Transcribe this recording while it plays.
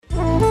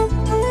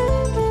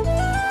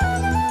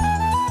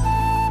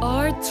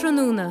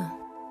Ranúna.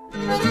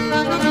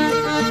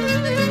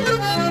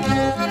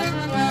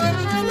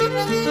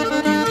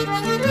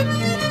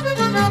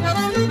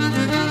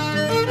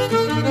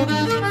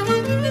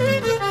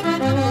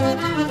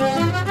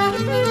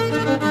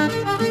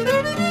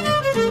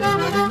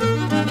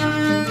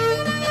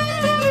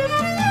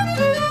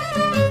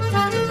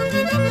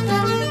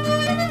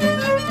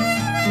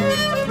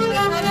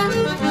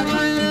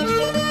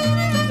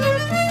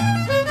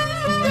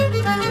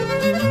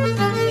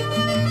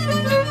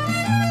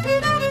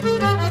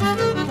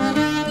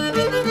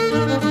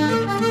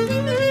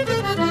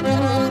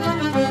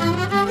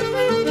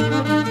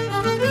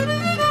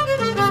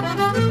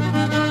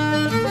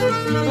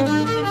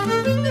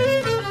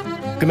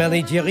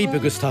 Gymeli Jerry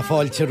agus tá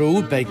fáilte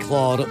rú bei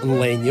chlár an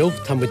léniuh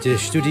tá mu de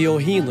studio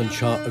hílan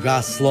seo a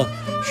gasla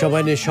seo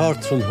bhaine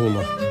seartran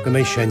húna go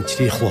méid sin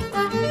tríchla.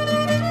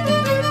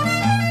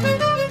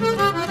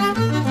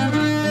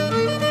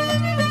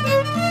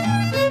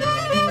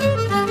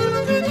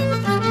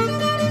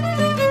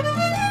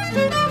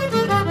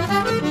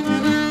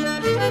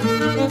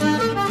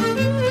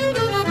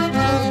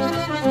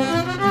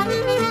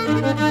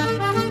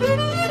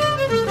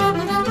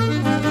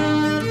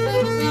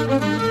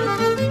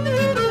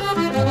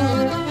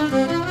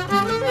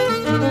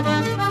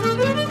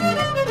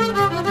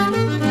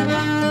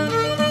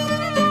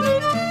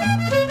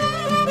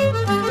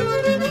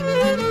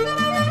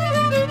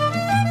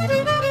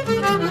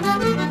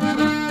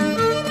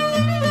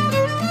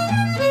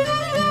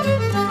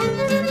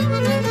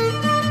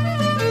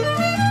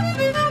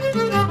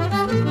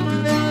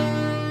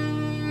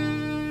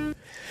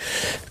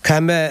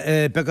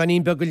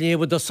 Beganín be go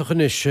léomh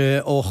dosachanis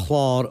ó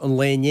chlár an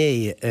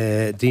léné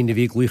dína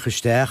bhí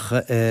glúchaisteach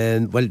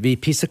bhfuil bhí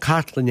pí a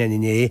cartlan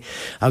éné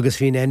agus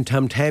bhín an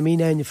tam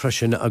taimín aine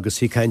freisin agus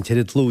bhí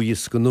caiintead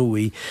lúis go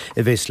nuí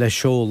a bheits le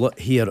seola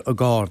hir a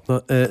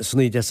gána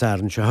san de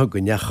san se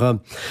thuganneach.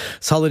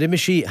 Salar imime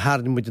sí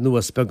hána mu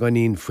nuas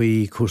beganín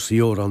faoi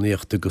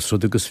cuasaíoráníocht agus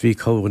rud agus bhí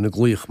cágan na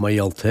glúich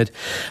maialteid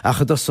a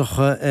chu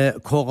dosacha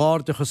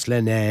cógárdachas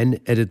lenéin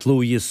ar a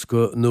lúis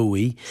go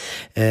nuí.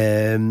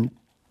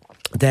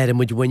 Deire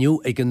muid bhainú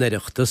ag an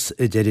neireachtas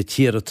I deir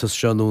tíratas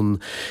seanún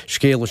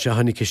scéala se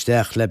hanig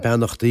isteach le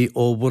benachtaí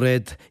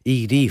óbréad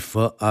í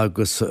rífa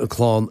agus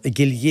chlán a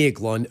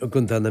gilhéagláin a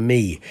gundana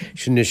mé.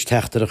 Sin is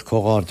teachtarach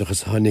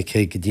cógárdachas hanig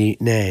ag dí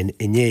néin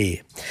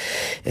iné.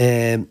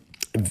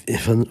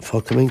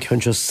 Fácamín chun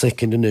just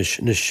second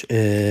inis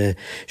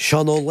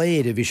sean ó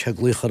léir a bhí se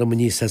gluchar am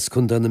níos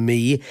chundan na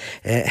mí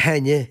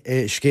henne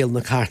scéal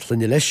na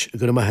cartlainne leis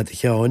gur maithe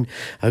cheáin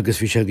agus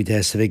bhí se go dé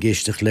a bheith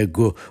géisteach le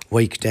go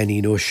bhaig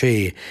daí ó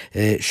sé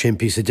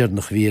simpí a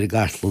dearnach bhí a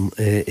gartlan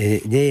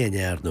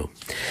néanarnú.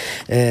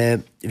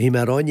 Bhí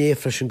mar ráné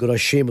freisin go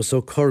sémas ó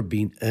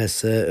corbín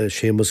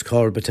sémas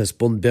carbet as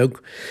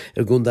bunbeg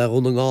a gún a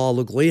gún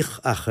ngála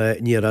gluich ach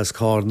níor as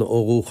cána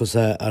óúchas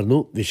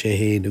arnú bhí sé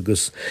héin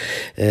agus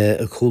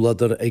a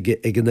chúladar ag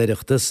an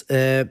éireachtas.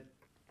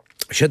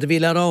 Se a bhí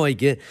le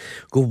ráige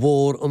go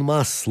bhór an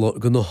masla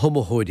go na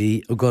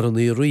thomathóirí a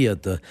gorannaí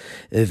riada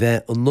a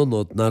bheith an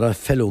nonod nar a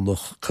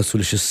fellúnach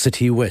cosúla se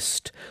City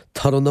West,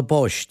 tar an na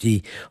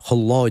báistí cho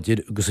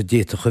láidir agus a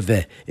déach a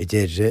bheith I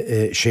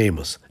déir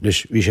sémas.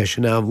 Nus bhí sé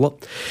sin amla.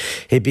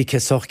 Hé bí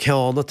ceach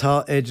ceánna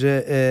tá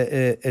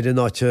ar an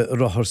áite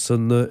rothar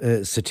san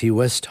City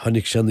West,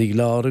 tháinig se na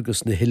gláir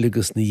agus na hiile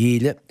agus na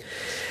dhéile.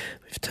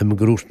 Tá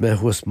grút me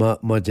thuas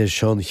má de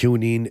seán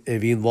hiúnín a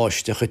bhíon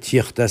bháisteach a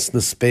tíocht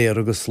na spéir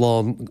agus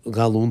slán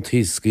galún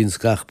tíos cín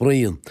scach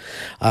braíon.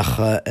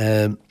 Ach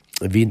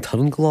bhín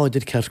tar an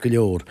gláidir ceart go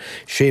leor,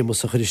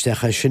 sémas a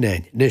chuiristeach a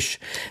sinnéin. Nis,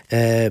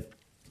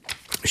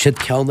 siad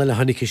ceanna le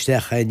hanig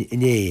isteach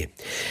iné.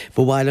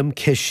 Bhhailm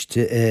ceist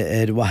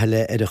ar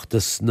waheile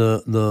iireachtas na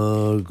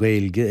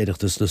gailge,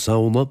 iireachtas na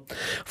saona,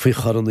 faoi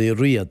chorannaí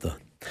riada.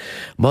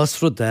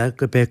 Más rudé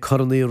go be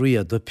chorannaí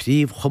riada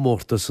príomh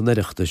chomórtas an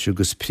éireachtas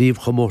agus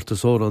príomh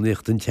chomórtas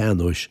óráníocht an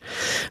teanúis.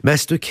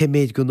 Meistú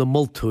céméid go na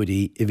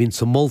moltúirí I bhín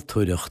sa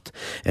moltúireacht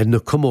ar na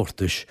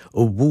chomórtas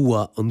ó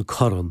bhua an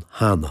choran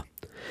hána.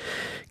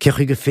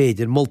 Ceach go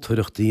féidir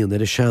moltúireachtaíon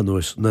ar a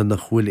seanúis na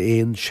nach bhfuil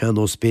éon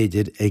seanós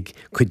béidir ag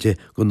chuide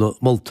go na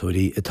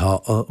moltúirí atá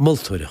a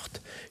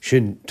moltúireacht.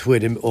 Sin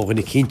tuairim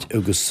óganna cinint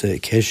agus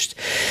ceist.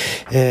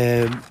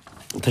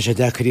 Tá sé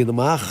decaríon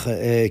amach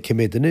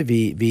céméidirna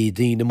bhí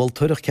dína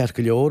moltúireach ceart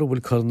go leor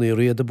bhfuil chorannaí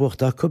riada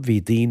buchtach,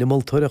 bhí dína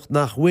moltúireacht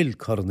nach bhfuil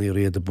chorannaí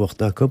riada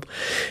buchtach,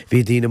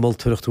 bhí dína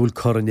moltúireacht bhfuil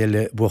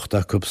chorannéile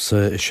buchtach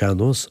sa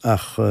seanós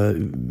ach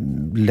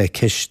le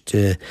ceist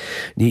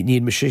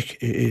ní me si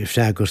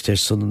freagurt ar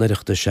san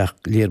éireachta seach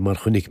léir mar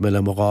chunig me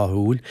le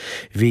máthúil,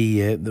 bhí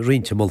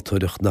rinte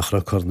moltúireacht nach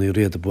ra chorannaí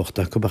riada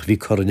buchtach ach bhí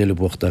chorannéile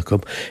buchtach,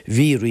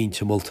 bhí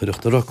rinte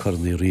moltúireacht ra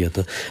chorannaí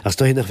riada. As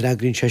tá hinna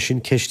freagrinn sé sin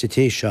ceiste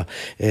téise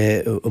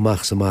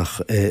amach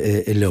samach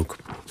I lug.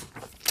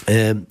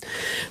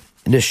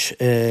 Nus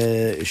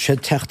sé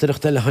teachtarach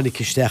le hanig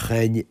isteach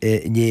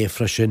né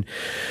freisin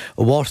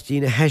ó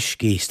bhhairtíí na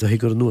heiscéis do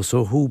gur nuas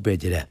ó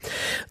thúbéidirre.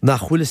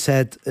 Nach chuile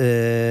séid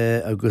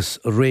agus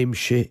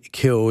réimse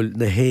ceol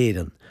na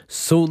héan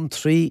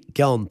Súntrií,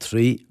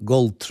 geantrií,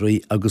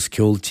 goltrií agus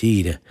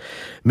ceoltíre.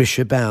 Mi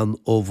sé ben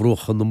ó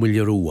bhróchan na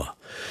muilearúa.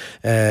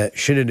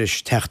 Sinne is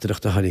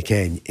teachtarach a tháinig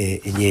céin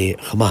iné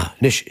chamá.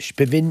 Nis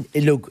bevin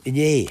ilug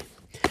iné.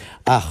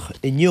 Ach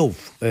in jobh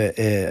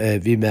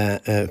bhí me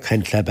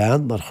ceint le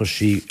ben mar chu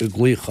sí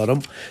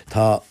glúchharm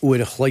tá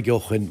uair a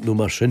chhlaigechan nó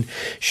mar sin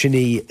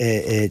sinní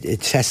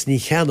tresní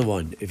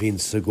cheanháin a bhín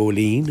sa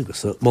ggólín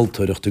agus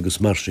moltúireacht agus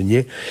mar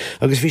sinne.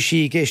 Agus bhí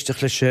sí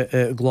géisteach leis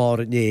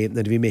glár né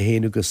na bhí mé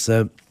héana agus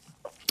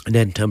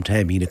nen tam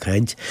taimína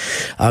caint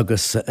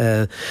agus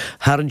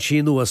haran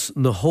sí nuas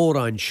na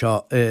hóráin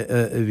seo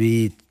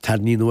bhí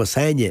tarní nuas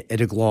aine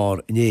ar a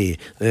glár né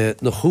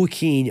na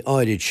chúcín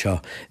áirid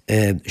seo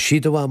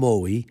siad a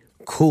bhamóí,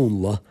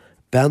 cúnla,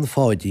 ben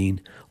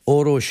fádín,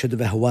 óró siad a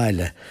bheith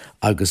bhhaile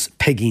agus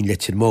pegín le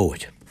tir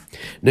móid.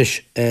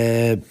 Nus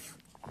ba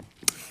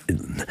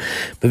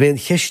bhéon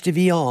cheiste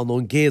bhí an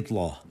ón géad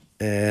lá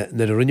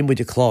na a rinne muid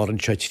a chlár an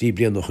seo trí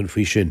blian nach an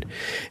faoi sin.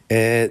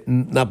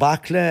 Na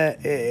bacla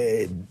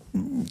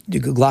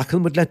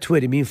ghlachan mud le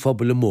tuair mín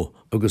fphobal le mó,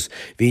 agus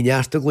bhí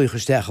neart a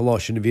glúchaisteach lá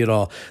sin bhí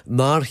rá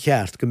nar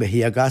cheart go hí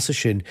a gasa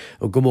sin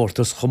ó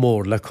gomórtas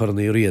chomór le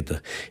cornaí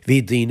riada.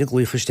 Bhí daoine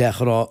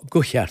glúchaisteach rá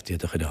go cheartí a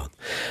chudáin.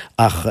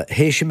 Ach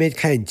hééis sé méid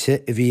ceinte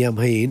a bhí am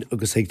haon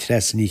agus ag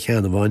tresaní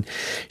cheanamháin,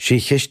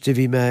 sé cheiste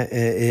bhí me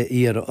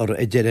ar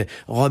a deire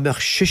gáimeach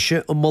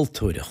siise an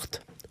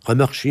moltúireacht.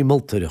 Chaimach sí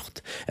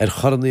moltúireacht ar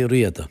chornaí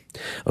riada.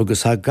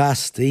 Agus ha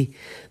gastaí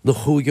na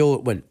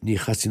chúgeó, well, ní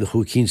chasí na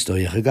chú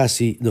cínstói, a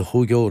gasí na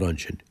chúgeórán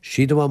sin.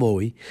 Siad am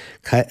móí,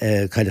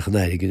 caiilechan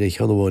éige é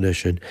cheanháine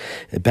sin,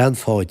 ben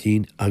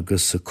fádín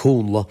agus sa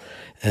cúnla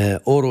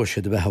óró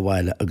siad a bheith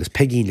bhhaile agus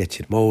pegín le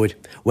tír móir.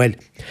 Well,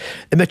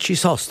 i met sí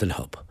sástal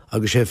hab.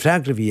 Agus sé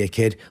freigra bhí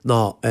céir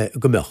ná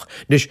gombeach.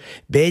 Nus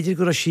béidir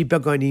go sí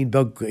beganín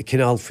bag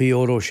cinál faoi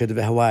óró siad a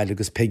bheith bhhaile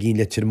agus pegín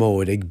le tír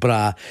móir ag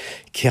bra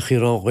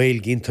ceachir an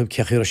ghil ginn tum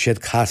ceachir siad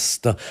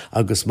casta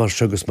agus mar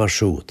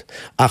siúd.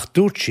 Ach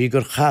dúirt sí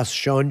gur chas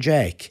Seán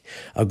Jack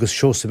agus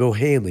seosa bh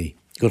héanaí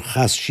gur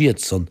chas siad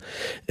san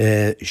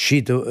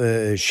siad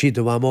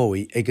a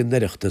bhamóí ag an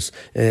neireachtas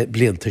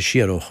blianta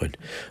siaróchain.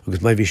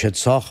 Agus mai bhí siad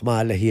sách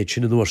má le hiad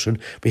sin an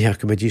uairsin, bhí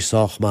hecha me dí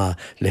sách má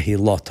le hí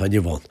láta an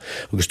bhain.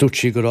 Agus dúirt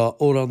sí gur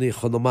óránaí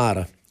chun na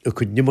mara a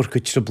chud nimar go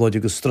tribláid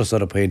agus stras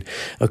ar a péin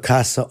a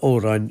casa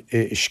óráin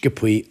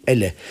scipuí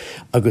eile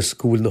agus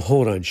gúil na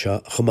hóráin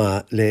seo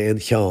chumá le an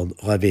cheán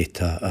a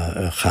bhéta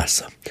a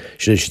chasa.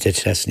 Sin sé te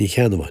tresaní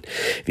cheanamháin.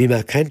 Bhí me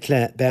ceint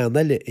le bean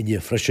eile inne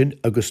freisin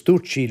agus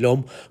dúirt sí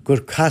lom gur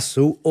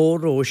casú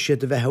óró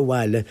siad a bheith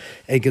bhhaile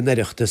ag an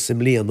neireachta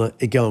sim líana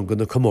i gceann go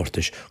na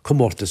comórtas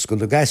go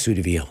na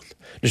gaiisúí bhíán.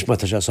 Nus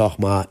mata sé sách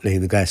má le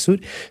hína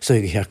gaiisúd, so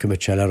ag hearca me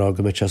teile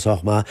ága me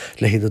sách má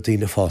le hína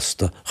daoine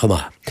fásta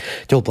chamá.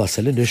 Deolbá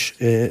selinus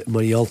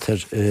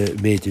maríaltar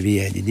méidir bhí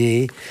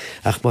aine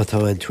ach má tá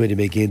an tuaine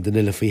mé géan den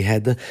ile faoi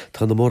heada,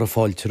 tá na mór a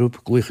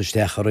fáiltarúp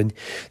glúchaisteacharin,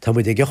 tá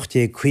muid ag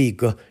 8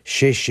 chuige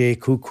 6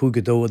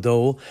 cúige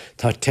dó,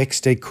 tá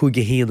text ag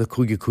cúige híana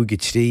cúige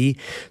trí,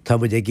 tá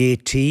muid ag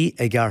GT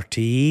ag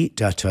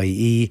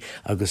RTE.ie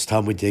agus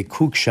tá muid ag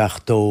cúg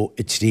 6 dó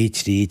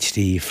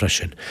trí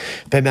freisin.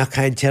 Be me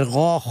caint ar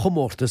gá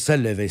chomórta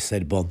selle bheith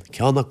sé bon.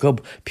 Ceanna gob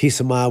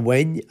písa má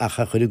bhain ach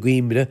a chuir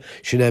gwimre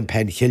sin an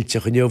pen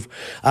chiilte chuniuh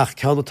ach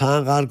ceanna tá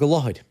an gár go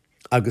láthid.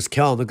 Agus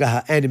ceanna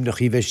gatha enim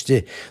nach í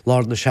bheiste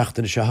lár na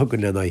seachtainna se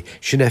thugann lenaid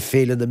sin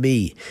féile na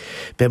mí.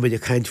 Be muid a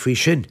caint faoi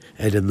sin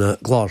ar an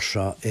glár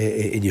seo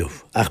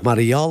inniuh. Ach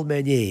mar iall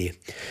me né,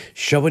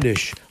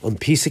 seohanis an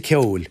písa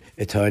ceol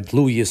atá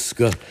dlúias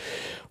go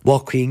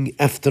Walking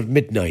After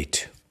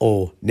Midnight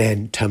ó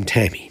Nen Tam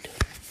Tamín.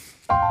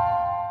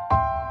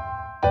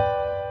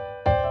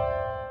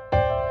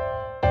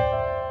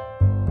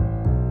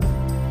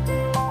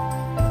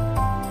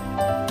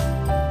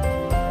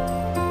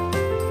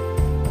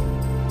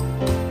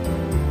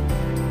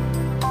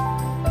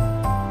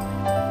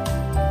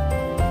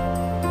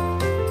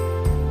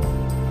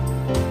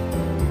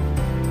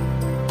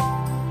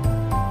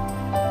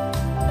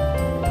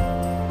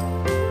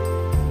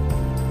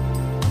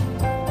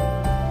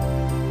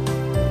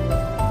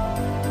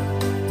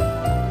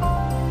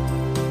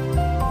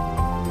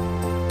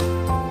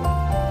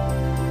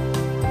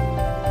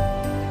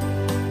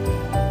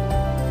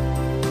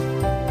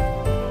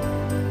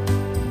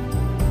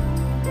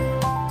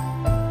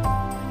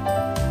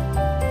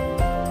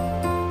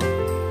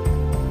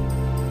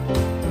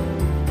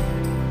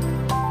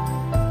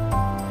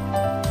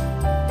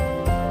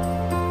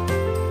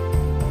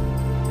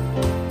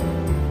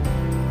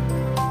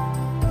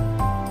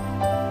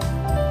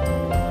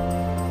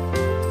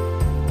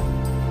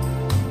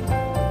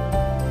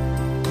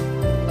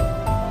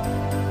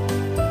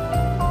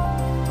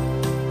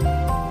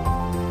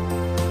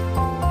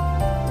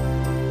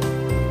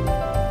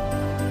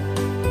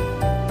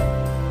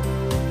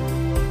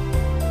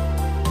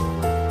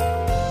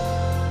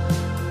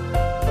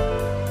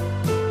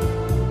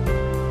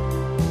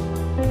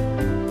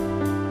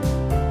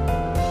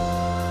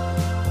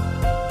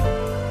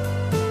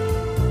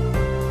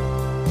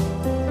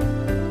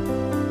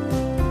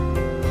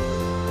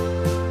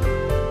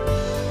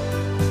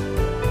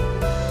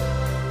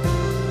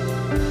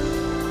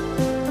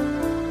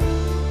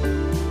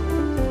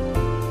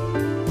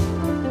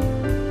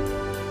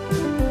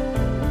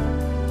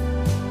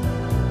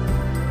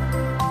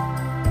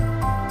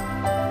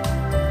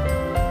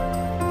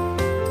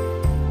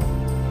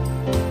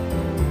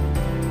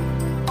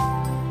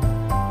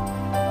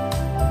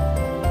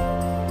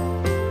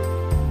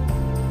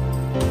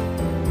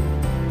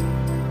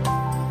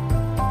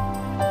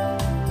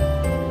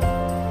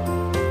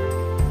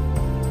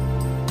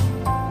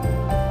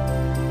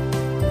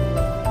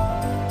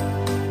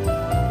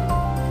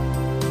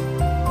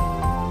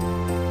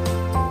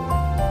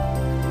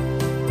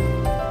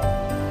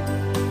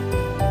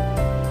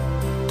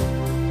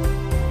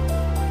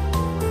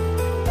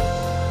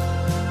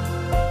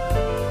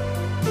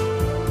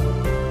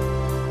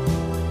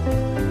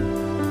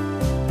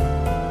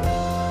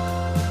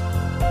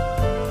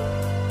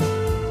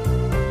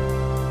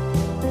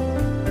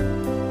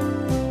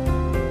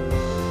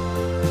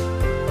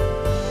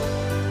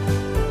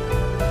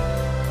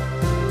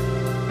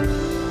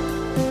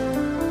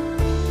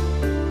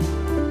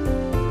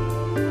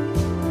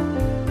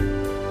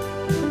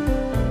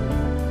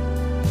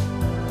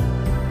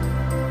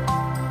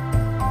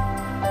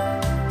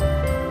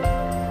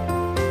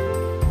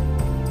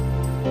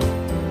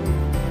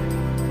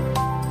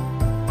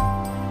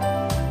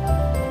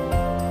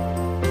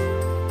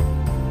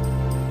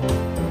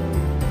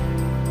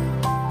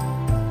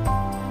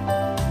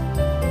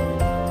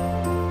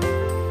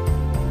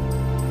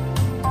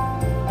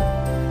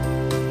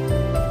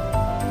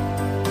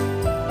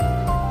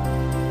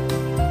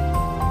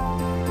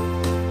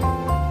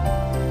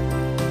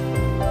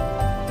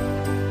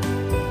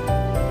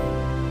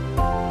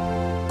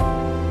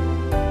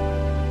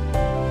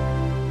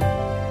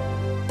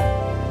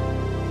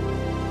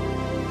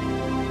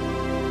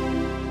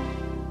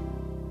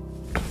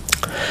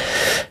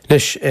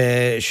 Nes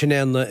sin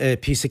an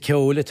pí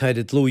ceola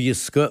táid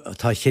lúisca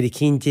tá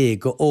chéiricín dé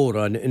go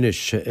órán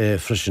inis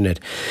frisinir.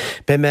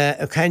 Be me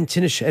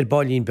caiintinis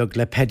bailín beg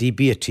le Paddy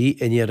Beatty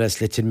in as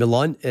litin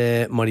Milán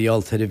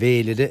Marialta a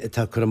bhéile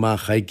tá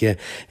chuach ag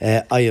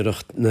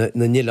éirecht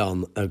na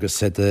Nilán agus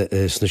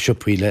sna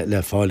siúpaile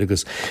le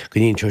fálagus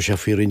goníon teo se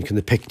faoín chun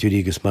na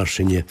pectúígus mar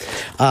sinne.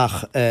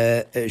 Ach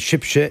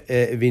sibse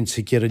hín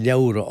sa gur a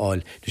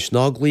leabhraáil, dus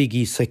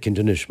náglaí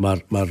secondis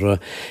mar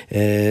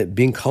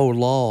bín cáir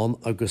lán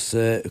agus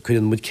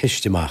chun mud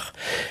ciisteach.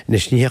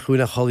 Nes ní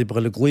heúna chalí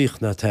bre le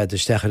glúchna tá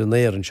stechar an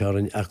éan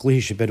searan a glúhí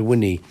sé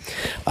berhaí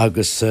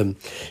agus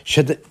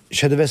sé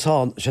a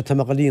bheitán sé tá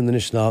líonna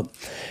is ná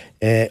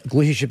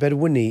glúhí sé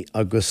berhaí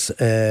agus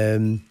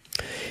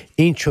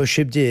ínseo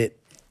sibdé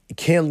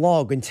céan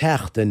lá an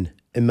teachtain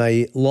I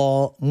mé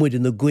lá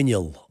muidir na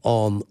gúineal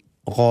an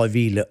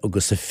 2000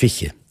 agus a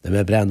fiche. Na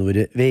mé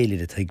breanúide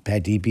bhéile ag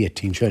Paddy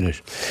Beatty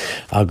seir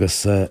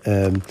agus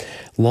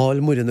láil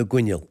muidir na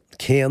gúineal.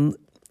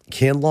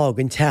 Céan lá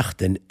an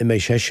teachtain I mé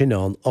sé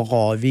sinán a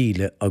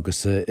 2000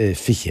 agus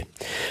fiche.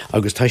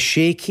 Agus tá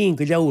sé cín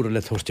go leabhar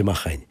le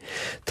tuairteachchain.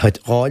 Táid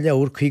gá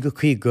leabhar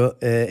chuige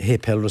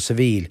hépel sa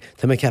bhíl,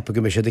 Tá mé cepa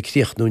go mé sé de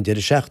críochnún de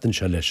seachtain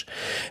se leis.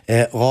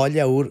 Gá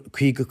leabhar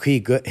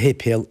chuige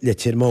hépel le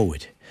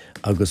tíirmóid.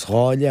 Agus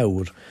gá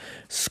leabhar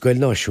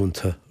scoil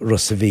náisiúnta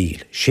Rosa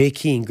bhíl. Sé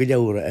cín go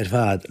leabhar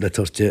bhd le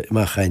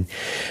tuairteachchain.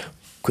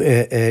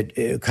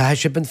 Ca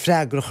sé ben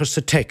freigrachar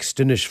sa text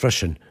inis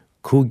freisin.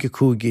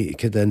 Cúgi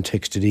cad an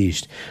text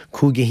ríist,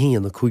 cúgi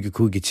hían a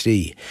cúgi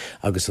trí,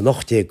 agus an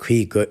 8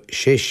 chuige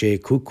sé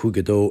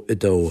cúgi dó I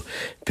dó,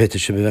 Peter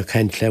se bheith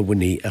caint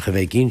lehaní a go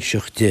bheith gin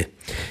seochte,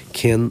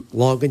 cén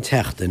lágan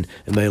teachtain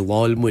I mé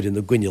láil muidir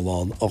na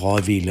Gúineáin a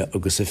 2000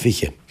 agus a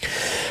fiche.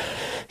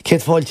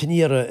 Céad fáilte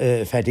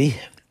níar Fedí?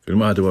 Gur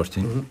má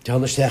dúirtín.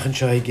 Tána stechan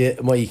seige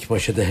maíic mar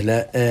se de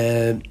heile.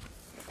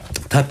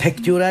 Tá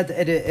pectúrad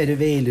a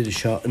bhéile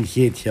seo an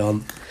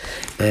chéadteán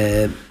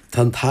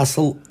Tá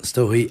tasal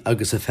stóthaí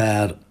agus a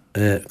fearr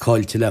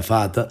cáilte le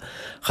fada,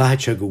 chaid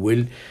se go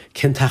bhfuil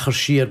cin tachar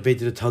siar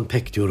beidir tá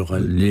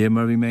pectúraáil.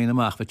 Lémar bhí mé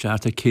amach bheit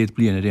teart a céad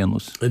bliana a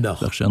réanús.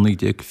 Leach sé an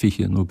 9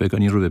 fiche nó be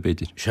an í ruh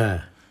beidir.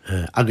 Se.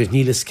 Agus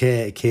nílas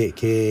Déad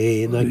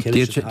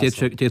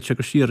se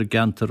go siar a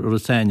gantar ar a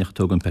saineach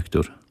tóg an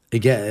pectúr.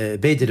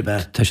 Beidir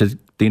be. Tá sé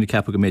déine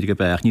cepa go méidir go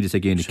beach, nílas a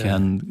géine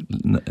cean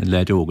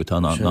leidóga tá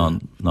ná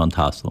an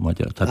tasal mar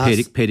dear. Tá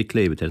péidir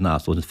cléibh ar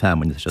násló an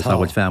feminine se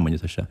sáhailt feminine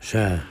se.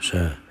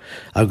 Se.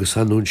 Agus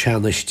anún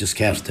seaniste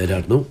ceart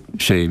ar nó?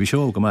 sé bhí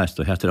seo go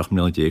meiste hetarach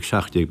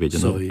 1960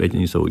 beidir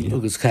ní sógi.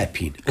 Agus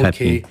capín.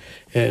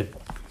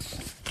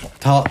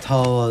 Tá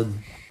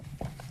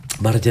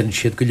mar den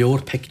siad go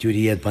leor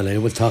pectúíiad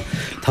bail bhfuil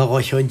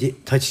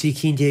tá sí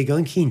cín dé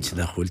an cínte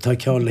nach bhfuil tá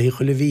ceáil le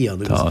chola bhí an.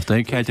 Tá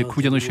ceilte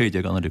chuideanú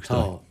séide an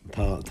rutá.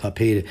 Tá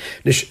péire.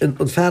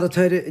 An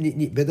fearrtáire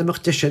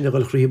beidirach de sin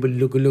goil chríbal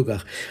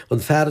lugach. An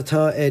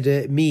fearrtá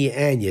mí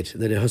air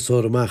na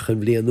thosóramach an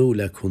bblianú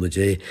le chuna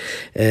dé.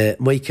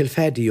 Michael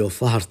Feddy ó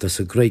faharta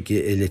sa Greige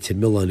le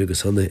Milán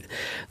agus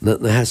na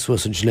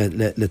heasúsan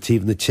le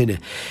tíomh na tinine.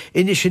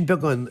 Inis sin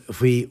began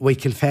faoi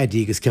Michael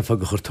Feddy agus cefa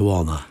go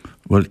churtáána.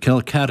 Well,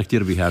 ceall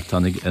charactír bhí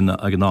hartánig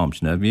ag an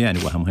námsna, bhí anú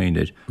bh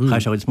héidir.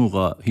 Chá se bhid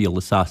smúga híal le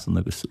Sasan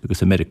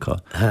agus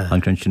America, an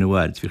cran sin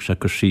bhhaid, bhí se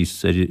gur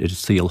síos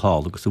síal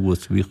hall agus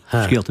bhús bhí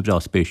scéalta brá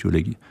spéisiú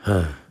ligi.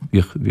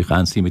 Bhí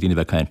ansí dína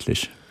bheith caint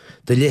leis.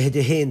 De lehéad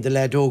a héin de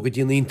ledóga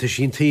dín ínta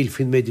sin tíl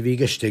fin méidir bhí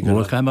geiste.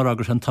 Bhil caiimar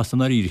agus an tasan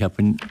arí,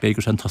 heapin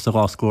bégur an tasa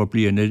gáscór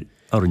blianaar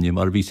arnim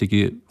mar bhí sé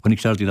chunig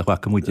seardí nach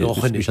bhacha muide,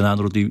 bhí an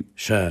anrodí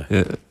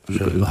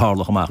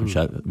hálach amach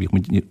se, bhí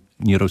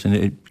níró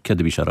sin cedh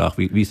bhí seach,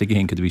 bhí sé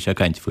héin cad bhí sé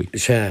caint faoi.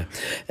 Se.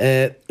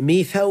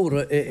 Mí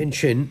fára in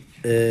sin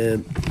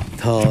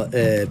tá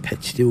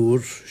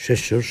petúr,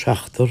 seisiúr,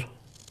 seachtar,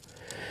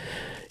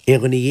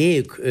 Égan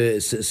dhéag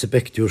sa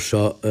bectúr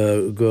seo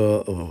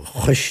go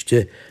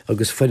chuiste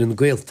agus feann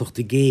gailtocht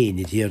a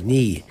géine dí ar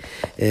ní.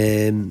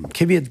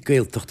 Cebiad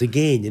gailtocht a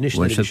géine? Bhil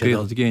sé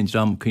gailtocht a géine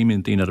ram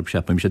cíiminn daoine ar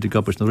sepa, sé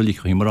gabars na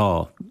rulicha hí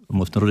marrá,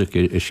 mós na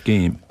rulicha is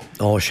céim.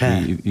 Se.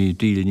 Í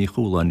díla ní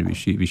chúláin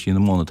bhí sí na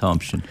móna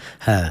tamsin.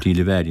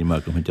 Díla bhéirí mar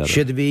go deara.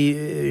 Siad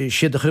bhí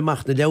siad a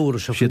chuach na leabhar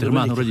seo. Siad ar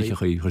na rulicha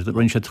chuí,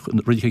 rinn sé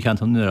rulicha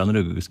ceantan nuair an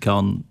ruga agus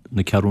ceann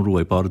na cearún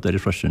ruaid bar ar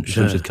freisin.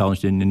 Siad ceann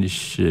sin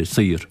is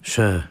sír.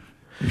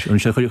 An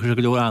sé chuir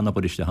go leor anna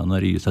bariste hanna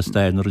í sa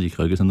steir na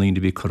rudicha agus an líon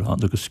bhí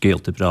chorán agus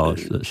scéalta brá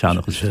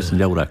seannachas an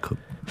leabhracha.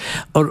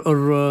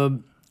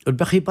 Ar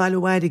bechí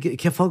bailhhaide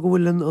ceá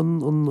bhfuil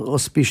an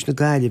ospís na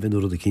gaiile bhín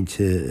ruda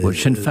cinnte. Bhil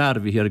sin fear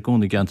bhí ar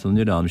gúna gantal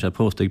nírán, sé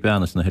pósta ag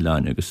beannas na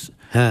heáin agus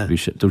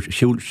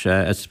siúil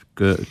sé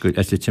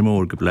le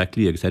timór go le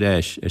lí agus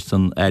éis is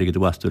san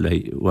airgad wasú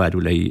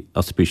lehaidú le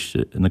ospís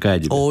na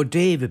gaiile. Ó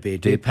Dave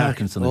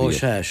Parkinson ó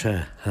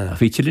se.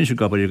 Bhí tilinn se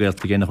gabar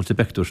gailta géanana chuirta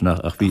bechtúsna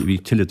ach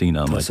bhí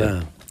tiiledína.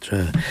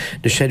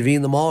 Na sé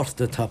hína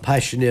máta tá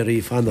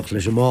passionéirí fannach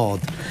leis mád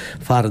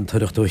faran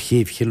tuirecht ó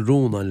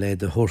chéomhchiilrúna le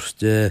de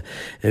thuste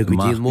go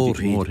dtíon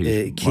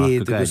mórthaí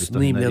cé agus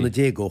ní mena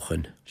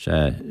dégóchan.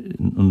 sé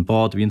an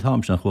bád hín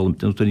tam nach chhil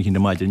tunig cin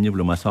maidir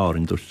nibla mai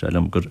sárin dúir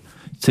sem gur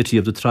City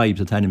of the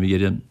Tribes a taine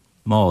ar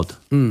mád.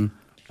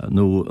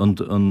 nó an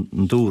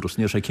dúras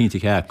níor sé cinnta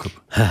cecup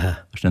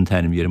an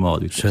tainnim ar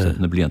mád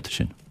na blianta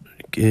sin.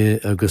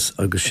 agus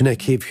sinna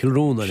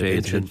céimhchiilrúna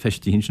sé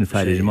festí hin sin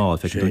feidir má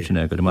fe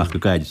sinna go amach go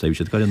gaiide sé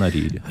sé go na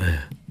ríide.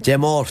 Dé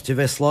máte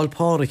bheitláil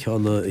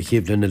páraánna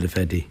chéimlenne le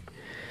fedí.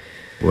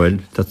 Well,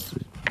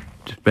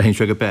 behin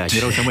se go be.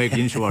 Ní sem mé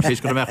ginn seá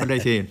fés go mecha lei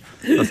té.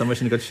 Tá me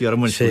sin go siar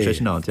mun sé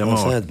ná.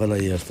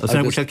 bailíart.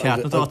 sé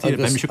ceatí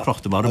be se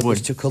crochtta mar bhil.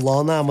 Tu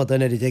cholána a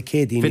den é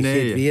cédí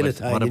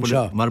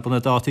mar buna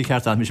dátí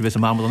ceart mis bes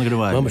má an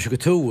gohhaid. Má se go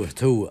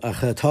tú a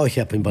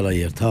tácheapin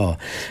bailíir tá.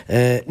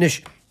 Nis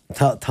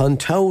Tá an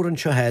tauran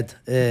sehead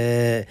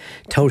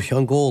tairche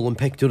an ggóil an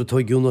peicú atá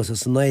gúnas a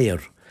san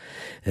éir.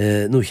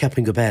 Nó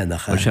cheapin go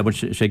bénach.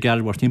 sé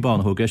gearhhar tí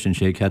ban thuga sin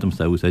sé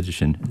ceadamsta ús éidir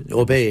sin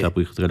ó bé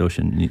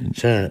sin.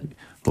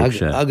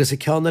 Agus i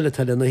ceanna le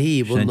tal na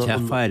hí te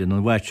feidir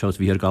an bhaidseás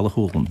bhí ar gal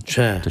thuúlan.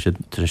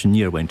 Tá sin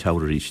níorhhain tair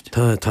ríist.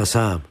 Tá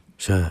sam.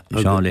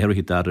 Seán le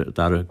hirirhí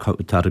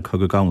tar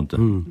chugad gáanta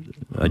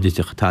a dtí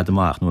tá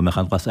amach nó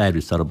mechan pas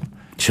éiris arb.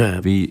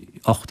 Bhí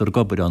 8tar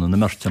gobar an na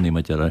mertaní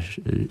me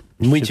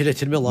Muinte le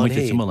mé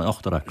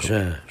 8tar.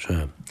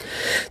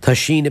 Tá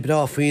sína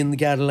bra faoin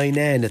gar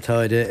leine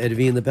táide ar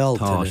bhíon na belt.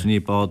 Tá sin ní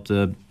bád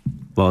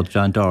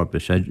John Darby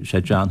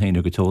sé John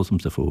héine go tósam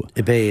sa fú.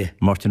 I bé.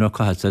 Martin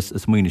O'Cahal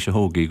is muoine se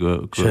hógaí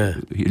go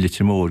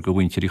litir mór go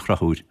bhaintear í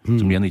chrathúd,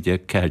 som líanaí de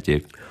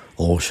ceirdeag.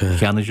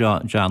 Cheanna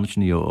John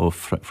ní ó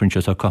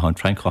Frinches O'Cahal,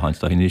 Frank O'Cahal,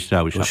 tá hína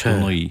istráid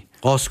seí.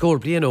 Scór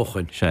blian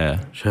óchain.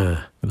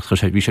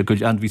 Bhí sé go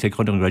an bhí sé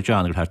chun an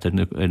Rajanir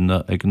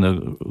ag na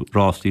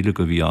rástíle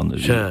go bhí an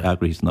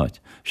agrahís náid.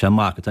 sé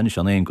má tan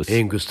an égus.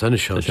 Égus tanna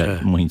seo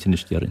muhintin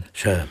istearin.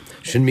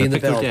 Sin mí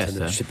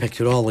sé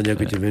pectorálainn a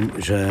go bhín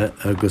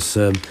agus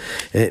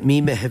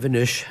mí me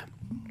hehanis.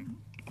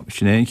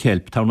 Sin é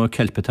cheilp, tá nó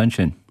celpe tan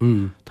sin.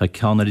 Tá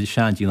ceannar i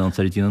seantíí an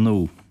sa dína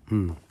nó.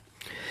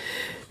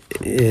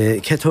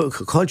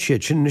 Cáil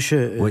siad sin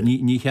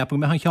ní cheappa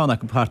me cheánna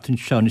go pátain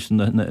seanis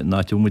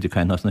náú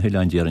muidirchainnas na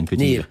Hilandíaran go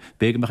ní.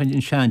 Bé me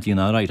in seantíí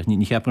á ráid,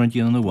 ní cheapar an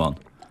díana nóháin.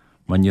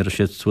 Man níar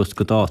sé suas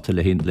go dáta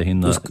le le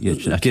hín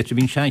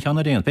sean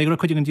cheanna réon. Bé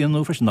chuidir an díana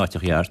nófris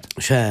náteart.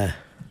 Se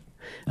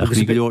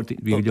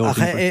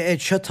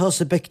se tá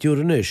a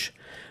beicúranis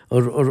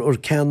or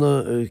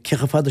ceanna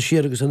cecha fada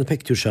siar agus anna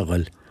peicú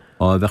seáil.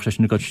 Bheith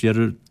sin go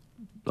siar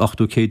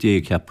 8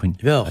 KD ceappain.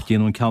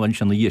 Díanún ceáin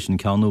sena dhé sin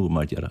ceanú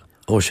mar deara.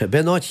 Se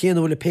ben áit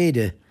chéanú le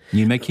péide.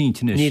 Ní me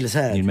cínte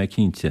ní me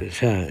cínte.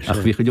 Ach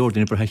bhí go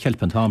leordin bre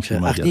chepan tám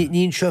sin.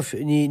 Nín sef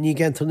ní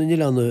gentan na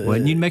Nílanna.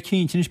 Ní me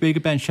cínte is be go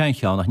ben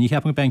seancheánach, ní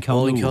cheapan ben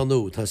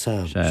ceanú tá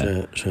sam.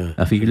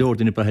 A bhí go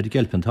leordin bre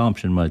gelpan tám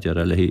sin mar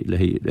deara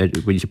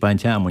bhí sé bain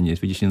teamhaine,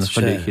 bhí sin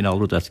chin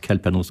áú a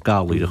celpan ó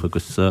scálaí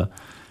agus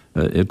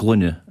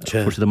glunne.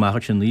 Fu sé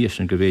mar sin líos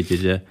sin go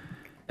bhéidir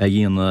a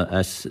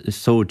dhéana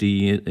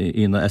sódaí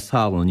ina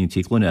sálan ní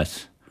tí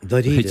glunnes.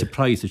 Hé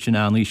price sin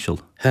an ísisiil.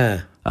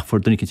 Ach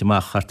for dunnig cinnte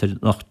máach chartar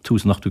nach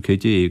 2008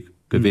 KD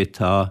go bhéh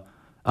tá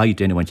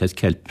aidéine bhaint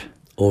celp.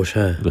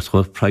 Se. Agus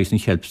chu price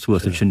celp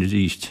suas sin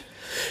ríist.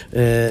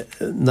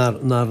 Nar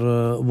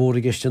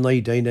bhór geiste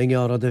naidéin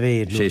engear a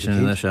bhéir. sé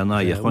sin sé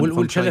náide.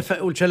 Úl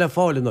se le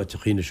fáile ná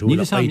chéine sú. Ní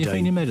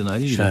féine mé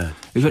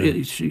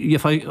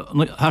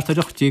Hartar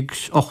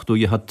 8ú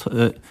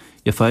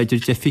je feidir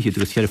de fihiid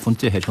agus chear fun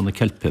dehéir an na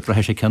celpe,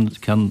 bre sé cean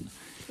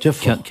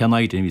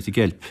aidéin ví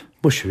gelp.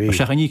 Se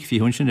ní hí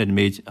hunn sin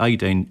méid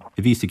aidein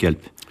ví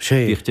gelp.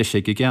 Bhíocht de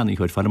sé go geannig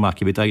chuir farach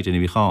bit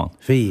aidein bhí cháán.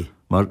 Hí.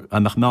 Mar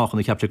amach náchan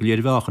na capte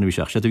léir bhachan bhí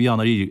seach, sé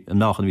bhíanana í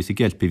náchan ví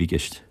gelpi hí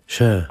geist.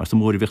 Mar sa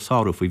mór bhíh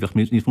sáú faoi bheith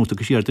ní mú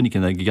go siar dunig go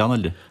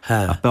geanile.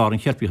 A bar an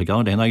chearpi a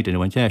gan aidein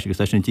bhain teis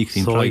agus sin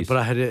tíín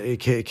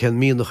cen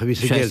míach a ví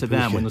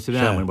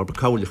bhhain mar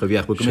beálacha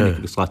bhíach go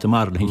agus lá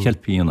mar le hín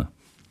chealpíanana.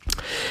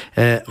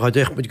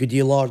 Ráideich mu go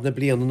dtí lá na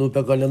bliananú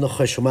be gáile nach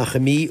chuiseach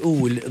mí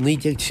úl ní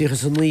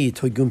sichas an ní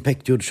tú gún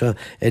peicúr se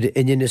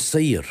inine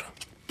saír.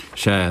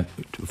 Se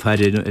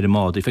feidir ar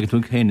mád, í fe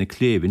tún chéna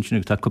cléhann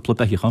sinna tá coppla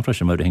beí chu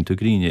freisin mar hen tú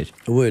grínéir.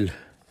 Bhfuil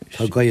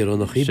Tá gaiir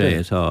nach chi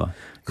tá.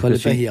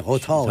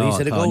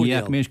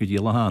 Choíag mé go dí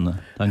le hána,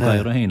 Tá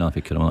gaiir a héna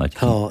fi áid.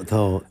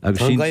 Tá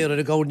gaiir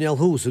a gáneal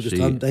hús agus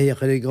dún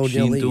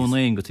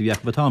go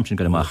bhíag batám sin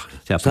goach.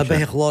 Tá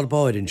bheith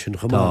lábáirinn sin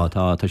chumá.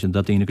 Tá sin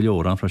datína go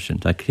leor an freisin.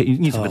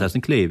 ní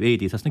an cléh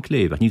éí na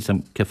cléh, ní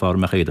sam ceá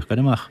me chéidir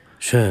goach.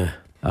 Se.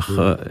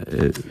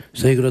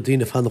 sé go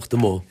dtíine fannacht do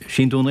mó.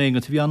 Sin dúna égan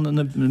bhí an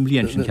na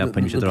blion sin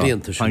cepain sé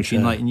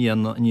sin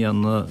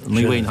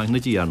níhhain na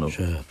díarú.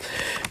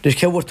 Dus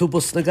cehhar tú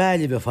bus na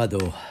gaiile be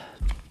fadó.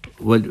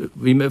 Well,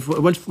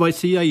 vai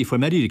CIA for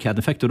Mary had an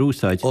effect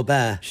úsáid. Ó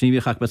be. Sní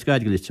bhí chaach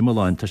bascaid go lite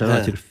máin, tá sé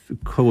ráitir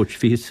coach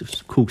fi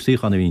cúsaí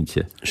an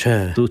víse.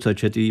 Dúta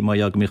sé í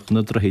mai ag mich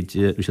na droid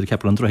sé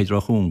cepa an droid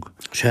rachung.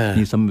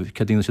 Ní sam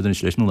cadína sé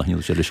leis nó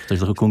híil sé leis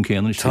go cún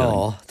céan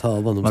Táhad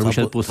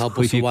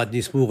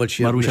ní smúgail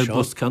si mar sé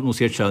bus can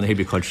sé se an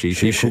hebí coil sí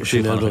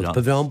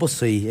Ba bhí an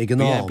busaí ag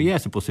an bí a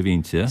bus a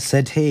víse.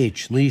 Said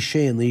héit, lí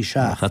sé lí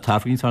seach. Tá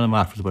táfinn tá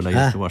marfas le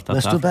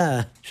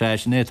sé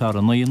nétá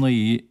an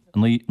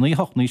ní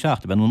hocht ní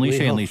seachta ben ní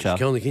sé ní seach.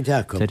 Ceanna cinn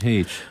teach. Said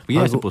héit. Bí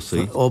a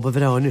busaí. Ó ba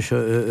bhráine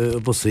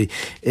busaí.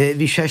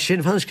 Bhí sé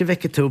sin fannas go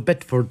bheice tú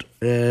Bedford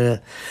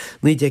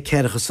ní dé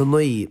ceiricha san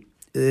naí.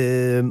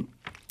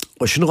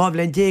 Sin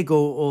rábhlein dé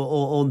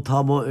ón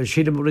tá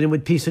siad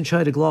rinimid pí an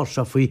seir a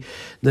glása faoi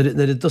na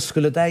a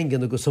duscoile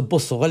daingan agus a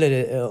bus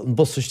an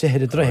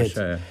bustéir a dreid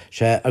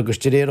sé agus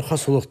de réir a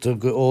chaúachta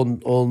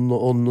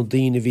ón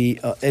daine bhí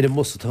ar an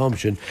musa tám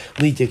sin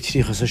ní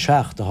tríchas a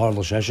seach a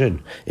hála sé sin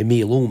I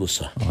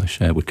míúnasa.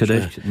 sé bhí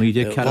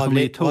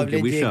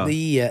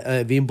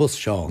an bus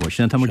seán.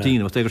 sin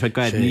tamdíine gur sé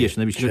gaiid níos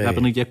na bhí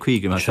ní de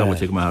chuige mar sa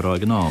mar rá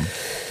an ná.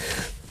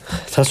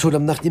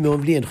 Tásúlam nach ní mé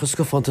an bblion chus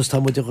go fantas tá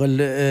muid goil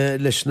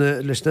leis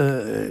na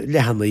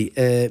lehannaí.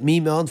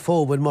 Mí me an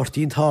fóbhfuil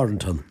Martin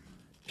Tarnton.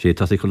 sé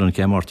tá chun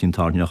ce Martin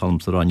Tarn nach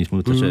chalamsarání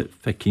mú sé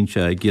fecinn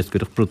sé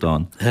géasgurch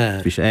brudán.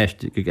 Bhí sé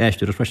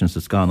éiste a fresin sa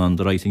scan an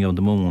de Rising of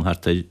the Moon har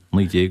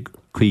 9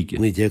 chuige.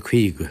 Ní dé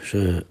chuige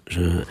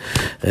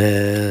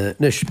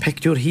Nus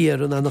peictúr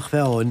hir an annach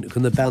bheáin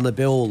gon na benna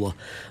beola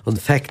an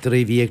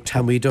factory bhí ag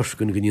tamí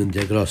doscun goniún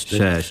de grasta.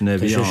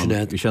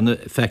 Bhí sena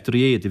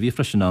factoryéad bhí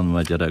freisin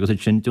anmaidir agus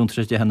sin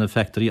dúnta sé hena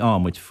factory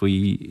ámuid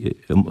faoi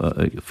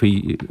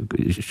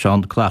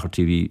seán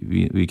clachartí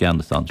bhí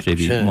ganasán sé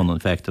bhí món an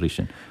factory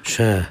sin.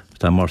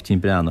 Tá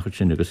Martin Breannach chu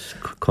sin agus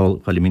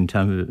cholimín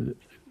tam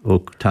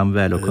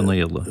bhile chun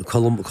éile.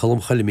 Colm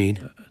cholimín.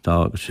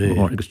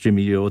 agus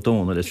Jimmy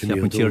O'Donnell is sin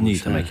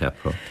tíirní me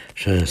cepa.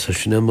 Sa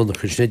sin mna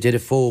chun sna deidir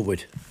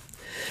fóbhaid.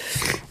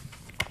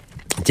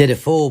 Deidir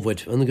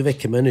fóbhaid an go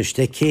bheice menis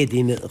de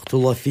cédíine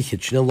tú lá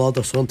fichiid sinna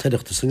láda san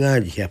teireachta san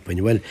gáil chepain,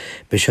 bhfuil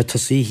be se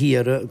tasí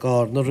hir a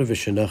gána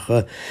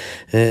rivisinach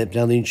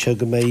breanín se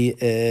go mé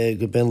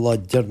go ben lá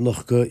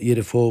dearnach go ar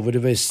a fóbhaid a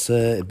bheits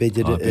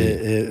beidir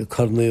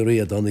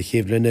carnaíad anna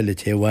chéhlinn eile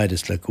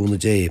téhhairis leúna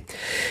dé.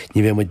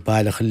 Ní bhéh muid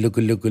bailach lugu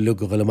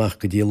amach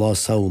go dtí lá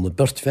saona.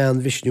 Bert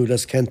fean visniú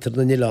les centar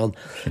na Nilán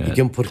I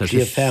gimpur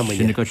cléir fémaine.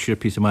 Sinna go siir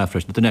pí mai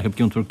freis, na nech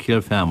giúntúr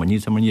cléir féma, ní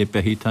sam ní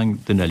behí tan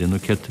denelinn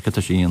ceta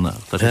sína.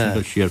 Tá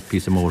go siar pí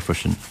mór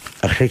fresin.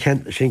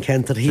 Sin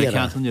centar hir.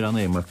 Cean ar an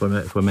éime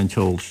fu men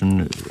teol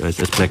sin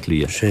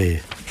spelí. sé.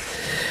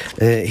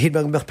 Hí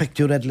bag meach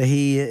peictú le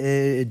hí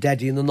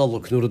dadíí na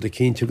nolach nuair a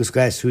cinnú agus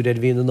gaiisú ar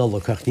bhíon na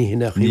nolach ach ní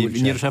hinach. Ní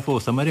sé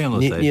fósta mar réan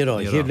hir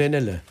le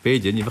eile.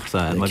 Béidir ní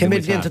bhachsa.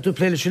 Ceimiid blianta tú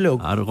pléile se le?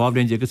 Ar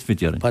gáblion agus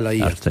fidear.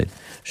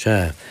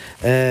 Se.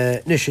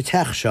 Nu sé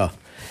teach seo.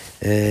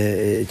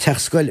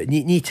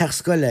 Ní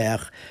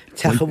teachscoileach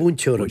techa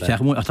bhúnteúra.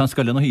 Tá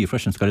scoile hí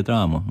freisin scoile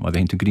drama, má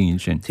bhhénn tú grín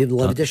sin.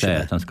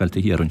 Tá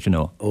scoilte híann sin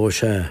ó. Ó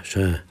se.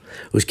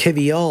 Us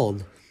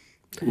cehíán.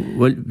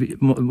 Well,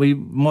 bhí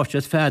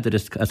máiste féidir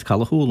as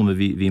callachúlam a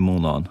bhí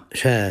mónán.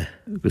 Se.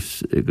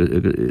 Agus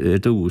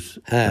dús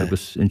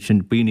agus in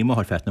sin bíní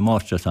máthir feit na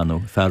máiste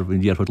anú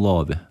ferbhín díarthir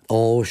lábe.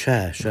 Ó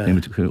se.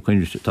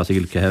 Tá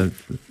gil ce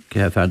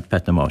fed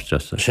pet na máiste.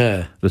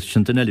 Se. Gus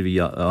sin den eile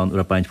bhí an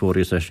ra baint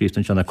fórí a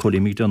srístan sena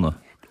cholimí donna.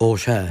 Ó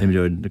se.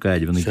 Imir na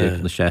gaiidir bhna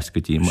na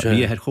 60 tí.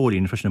 Bhí ar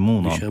choín freis na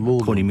mónán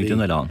cholimí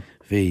donna lán.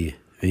 Bhí.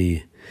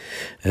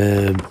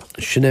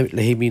 Sinna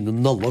le hí mín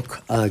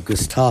noloch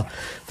agus tá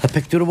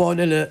peictú bháin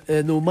eile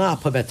nó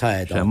mápa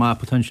betáid.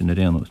 Mápa tan sin a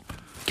réanú.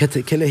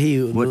 Ce le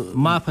híú?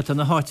 Mápa an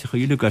na háte chu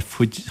ilugar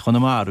fuid chuna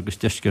mar agus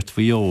deisgurt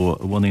fao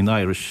bhna in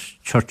Irish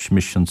Church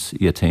Missions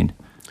itain.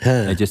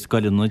 Just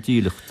goilinn na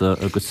dílaachta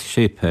agus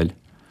sépéil.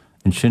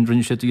 In sin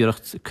rinne sé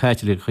díirecht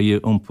caiitiigh chu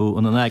umpú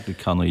an an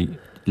Anglicannaí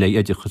le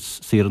éidirchas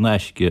sí an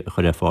éisce chu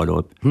ré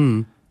fáileib.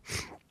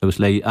 Agus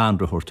lei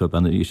andrathirta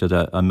ben í sé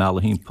an meala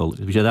hímpel.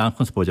 Bhí sé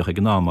anchunspóideach ag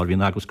ná mar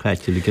bhíon agus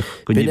caiitiigh go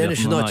mí an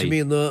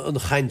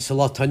chain sa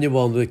látainine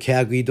bháin bh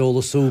ceagaí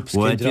dóla súps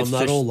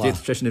naróla.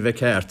 Tresna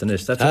bheith ceart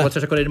is. Tá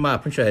go idir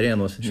mápan sé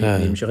réanos ní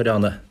se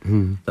chudána.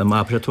 Tá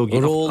mápa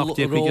tóí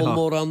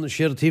mór an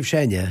siirtíh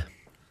séine.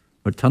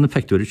 Mar tanna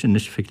peictúir sin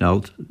is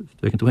fiicnáil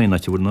bhecinn tú héna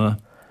bhúr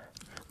na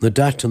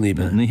dataní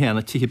be. Ní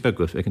héanana tí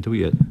begus bhecinn tú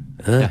iad.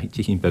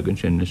 Tíín begann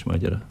sin is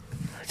maidir.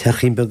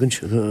 Techín begann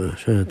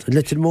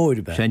litir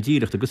móir be. Sé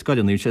díirecht agus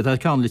scoilnaí sé tá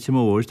cean litir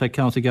mór, tá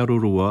cean a garú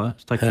ruá,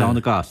 tá cean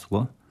na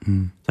gasla,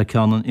 tá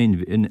cean an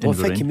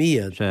feici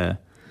míad. sé.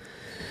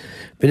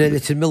 Bin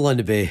litir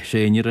millna bé.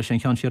 sé ní sé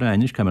cean sé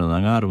reinis cem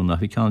an gáúna,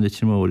 hí cean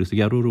litir mór is a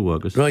garú ruá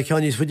agus. Rá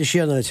ceanníos fuidir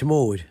séanna litir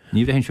mór.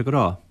 Ní bheith se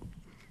gorá.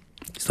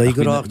 Tá í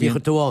goráach ní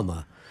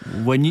chutána.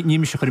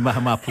 Ní se chuir mai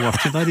má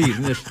puirte na rí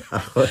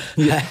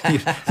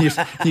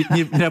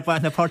na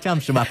páirteam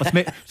sem méchar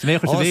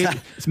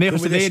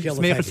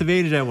sa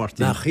bhéidir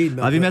réhhart. A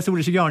bhí me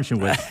úla sé gáin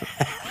sin bhfuil.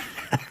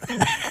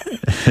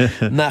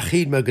 nach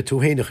chiad me go tú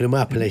héanach na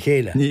map le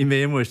chéile. Ní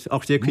mé muis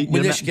 8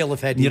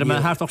 Ní me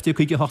hart 8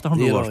 chuige 8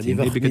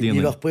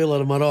 bh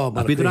buile marrá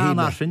bhí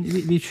rá sin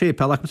hí sé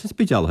peach sa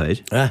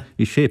spidealhéid.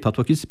 Hí sé pat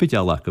í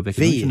spideach go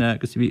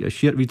bhegus hí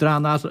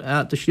rá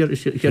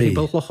siir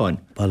balchláin.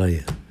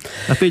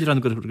 A féidir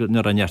an gur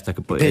anneasta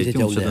go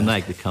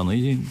neig canú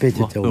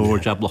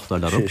jab blochtá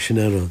le sin.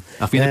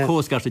 A hí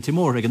cósgar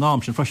tímór ag an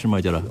ná sin freisin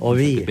maidir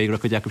bhí bé go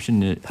deach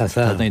sin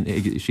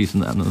sí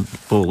an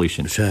bólí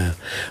sin.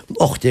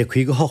 8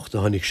 chuig go 8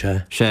 tháinig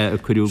sé. sé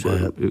chuú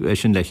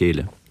sin le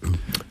chéile.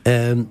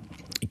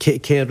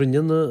 Céan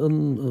an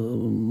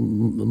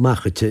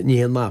machchaite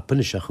ní an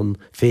mápan seach an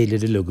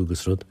féidir i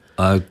lugus rud.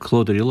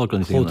 Clóidir í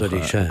legan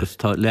agus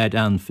tá leid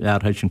an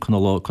arhéid sin chuna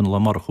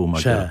marchú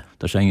mar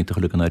Tá sé tu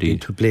chugan a rí.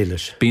 Tú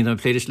bléiles. Bín an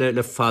pléidir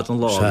le fad an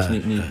lá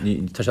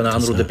tá se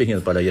anrú a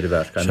bíhéad bail ar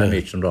bhar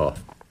méid an rá.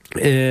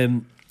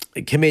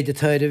 Ceméide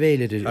tair a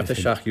bhéidir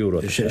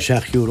 €6.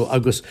 €6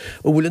 agus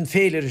ó bhfuil an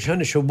féidir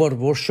sena seo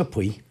barbór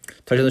sipaí.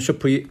 Tá sé an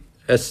sipaí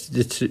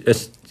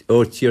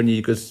ó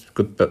tíorní gus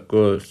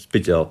go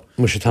spideal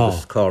Mu sé tá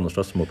cána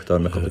rasmachtar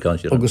me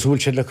complicáí. agus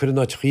bhfuil sé le chuir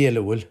ná chéile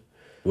bhfuil.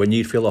 Bhfuil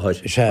níor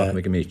féáid mé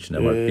go méid bhí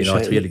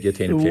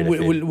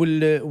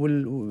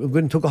bhfuil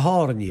gunn tú go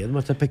háraníon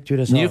mar tá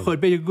picúra. Ní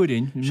chuir beidir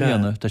goín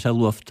seanna tá sé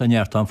luft tá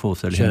neart an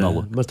fósil sé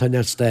nála. Mar tá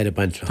neart steire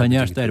baint. Tá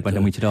neart steire baint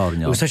mí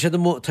ráne. Tá sé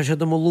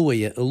do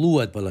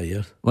luad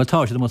bailíir. Bhil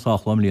tá sé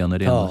sáchlam líanana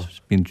ré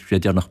bín sé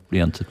dearnach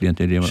blianta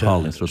ré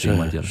hálinn rotí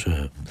maidir.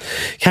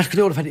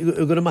 Ceirúir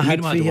gur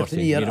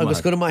heíar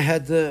agus gur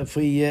head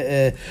faoi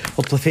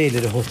opla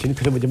féidir a hotín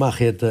chu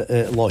maiid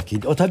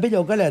lácíd. ó tá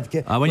beidir gaile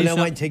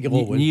bhhainte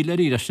go ní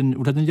le sin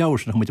ú an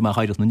leabhar nach mar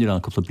chaid na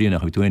níán cupla bliana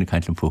chu túna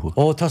caiintlim fuú.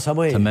 Ó tá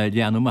mé. Tá mé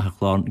leanú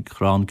meachlán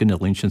chrán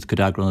ginnelín sin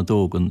godágran a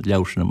dóg an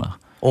leabhsna amach.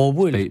 Ó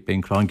bhfuil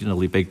ben chrán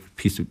ginnelí ben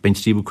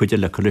tíú chuide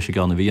le choisi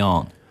gan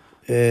bhíán.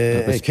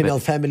 Cinál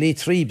Family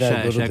 3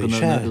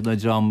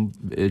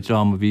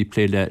 drama bhí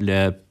plé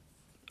le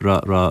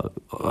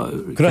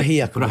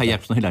Grahiaach na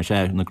hiile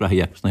sé na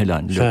grahiaach na hiile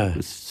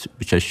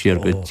sé siar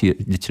go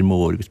litir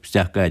mór gus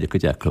besteach gaide go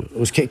deach.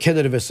 Us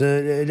cenar bheits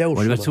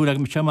le túla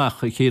me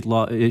teach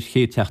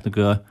ché teachna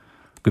go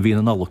bhí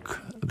an nalach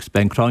agus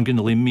ben crangin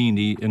lí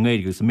míí an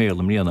éigus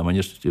mélam líana man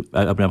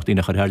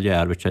breachtína chu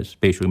lear bheit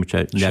spéisiú me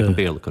le an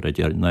béla chu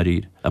déar na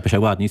rí a sé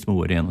bhád níos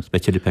mór réan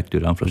speisiali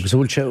peú an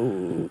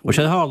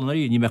sé hála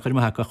í ní me chuir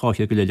mecha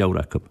cháise go le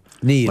leabhracha.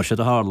 Ní sé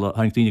hála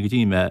hatíine go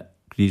dtíime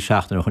í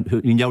seachna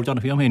ín leabhdanna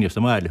fí amhéine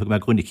sa máile thug me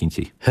gúnig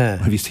cinnti.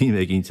 Bhí sí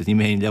mé cinnta ní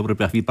mé leabhar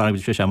breth hí bar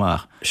sé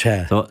amach.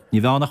 Ní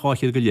bhánna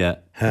cháisiad go le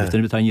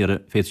táíar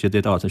fé sé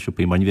déá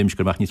siúpaí mar ní bhéimiis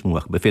goach níos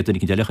múach, be féidir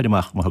cin leichar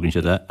amach mar hagann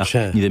sé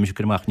ní bhéimiis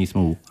goach níos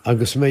mú.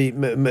 Agus mé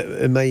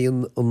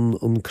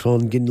an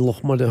crán gin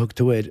lochmar a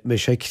thugtair mé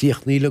sé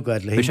críoch nílu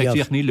gaid le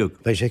nílu sé nílu.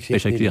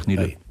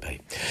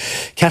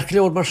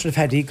 Ceirléor mar na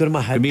fedí gur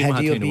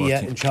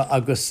pedí seo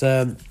agus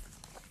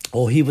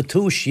ó híh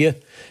túise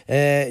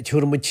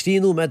tuair mu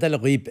tríú me le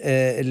riib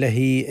le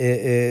hí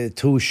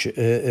túis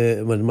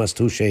mas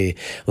tú sé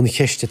an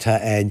cheistetá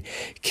ein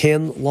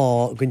cén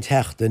lá gon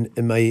teachtain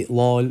i mé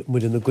láil mu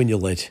na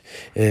gunneid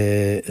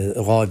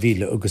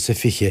ráhíle agus sa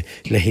fiche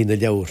le hína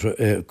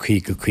leabhar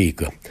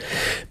chuige.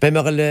 Bei me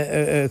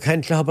le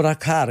ceint le habar a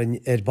caran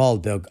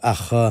Balbeg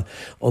ach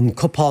an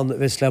copán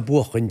bheits le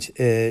buchaint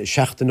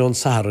seachtain an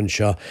saran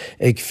seo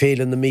ag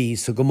féle na mí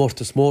sa go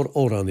mórtas mór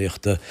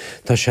óráníochta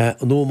tá sé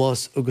an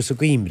nómás agus a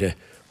gimre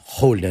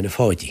hóla na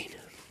fádín.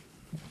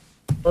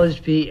 Os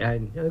bhí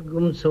ein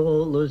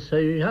gomsólas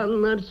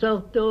hannar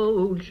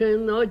sachtó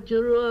sin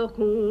áitir a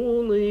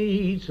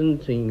chúna san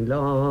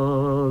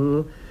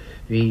Tinglan.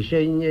 Bhí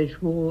sin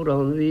ismór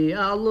an bhí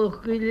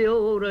alach go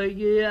leora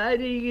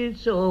airigid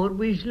sór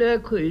bhís le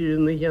chuir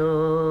na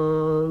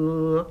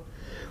teán.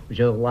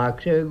 Se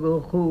lach sé go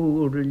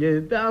chúr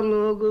le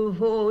beanna go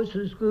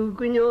fósas go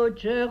gneáid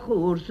sé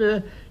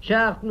chósa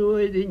seach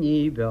nuaid i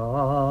ní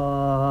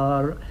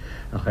bear.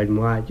 A chuid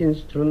máidin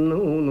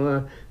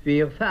stróna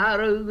bhí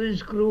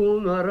feargus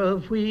grún ar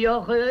a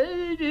faoach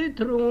éidir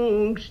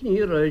trúng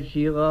sníra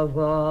sí a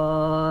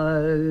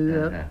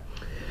bháil.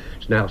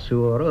 Snach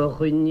suar a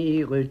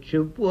chunígad se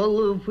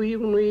bolla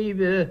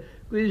faoimníbe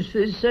gus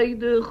fi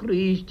seigde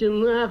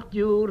chrístin nach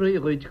dúra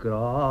chuid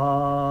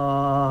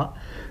grá.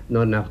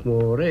 No nach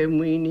mór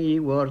muoí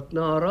bhart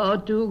ná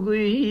ráú go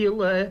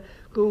híle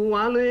go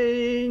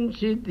bhhain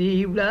si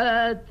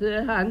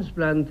díomhle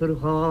hansplantar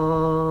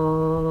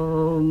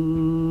chám.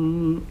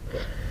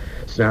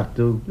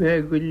 Snachtú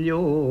me go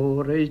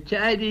leor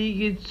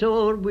teirigid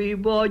sórbí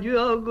báidú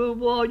a go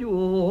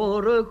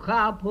báidúór a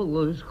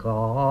chapalas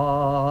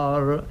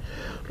chár.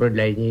 Ru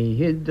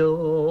lení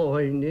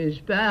dóin is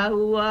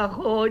beú a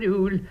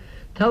choúil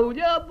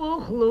táide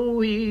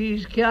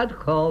buchlúís cead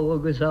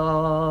chágus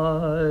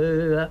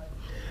á.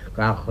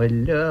 Ga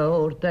chuil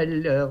leor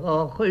teile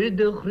a chuid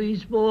a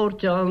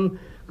chríspórtean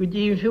Good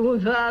you feel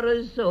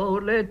Ferris so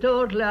let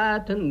out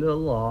Latin the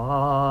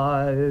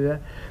law.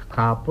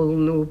 Couple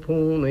no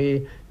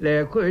pony,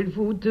 le quid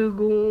foot to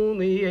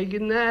goony, a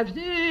gnaft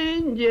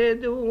in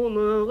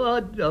jeduna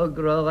got a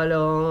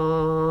gragalon.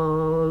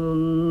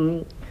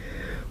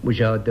 We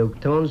shall duck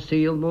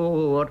seal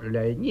more,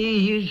 le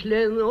nish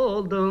len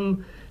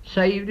oldham,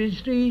 save the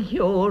street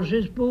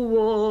horses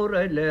before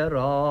a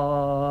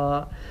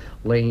lera.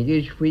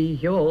 Langish we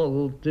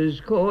hold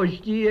this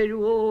cost dear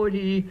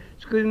wody,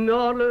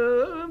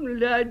 skunalum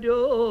la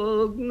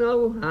dog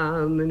no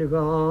ham and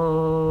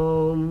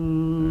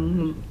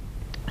gum.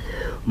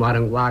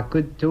 Marang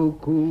wakut to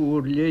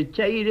cool, le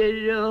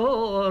chided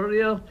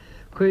or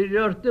could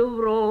earth the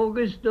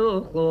rogues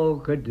to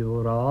cloak a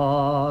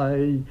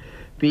durai.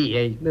 Be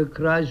eight the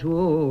crash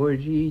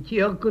wood, eat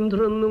your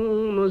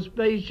contranus,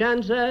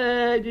 patience,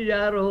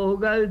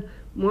 arrogant,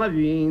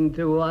 moving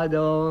to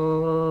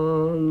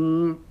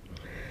Adon.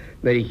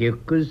 Very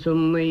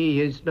hickusumly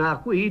is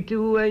not we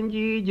to and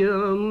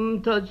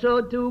jum, touch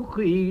so to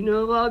queen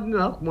of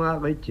knock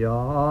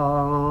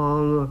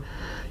Marichan.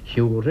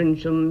 Sure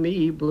some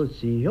me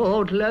bloody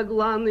old leg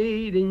one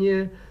eating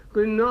you.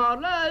 Could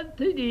not let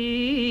the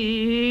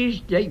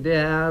dish take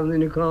down in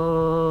the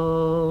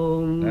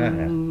come.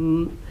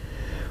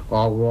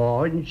 I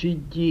want you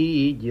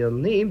did your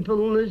name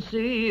from the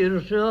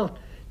seer shot,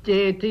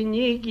 taking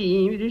you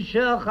give the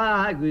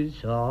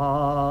shahagus.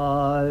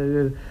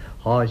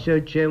 I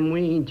such a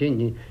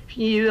winter,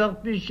 she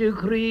up the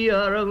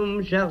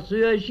shakriarum, shacks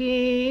a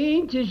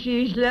sheen to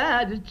she's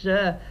lads,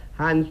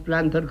 hands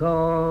planter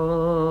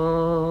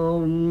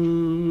come.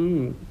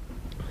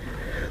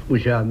 We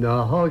shall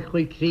not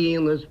hockey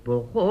cleaners,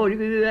 but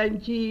holy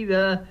and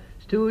chiva,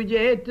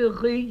 studiate the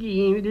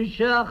regime, the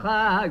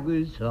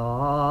shahagus.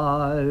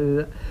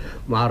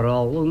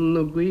 Maroon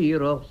the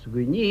guirox,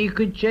 we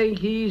could change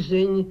his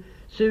in.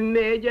 Some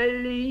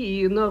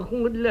medalli nog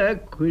moet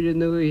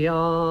kunnen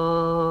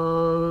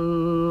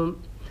gaan.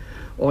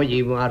 O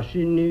je mars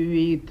nu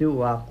weet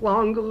wat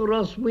langer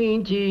als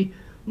windje,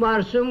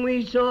 maar some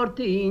we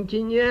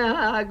sortintje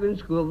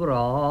jagens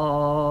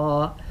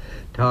gebra.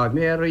 Ta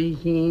meer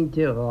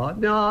hintje gaat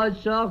na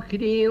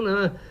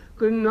zakrine,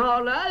 kun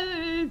al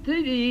uit de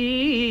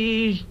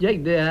is,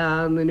 dek de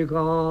handen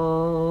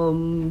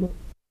kom.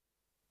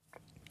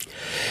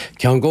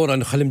 Cean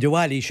góran chalim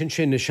diwali sin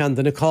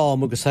seandan na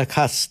cám agus a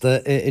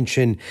casta in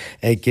sin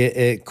ag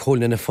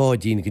cólan na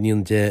fádín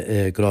gníon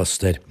de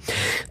grásteir.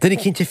 Dyna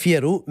cinnte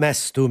fiarú,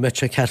 mestú me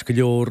tre cerca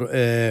leor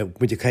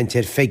muidir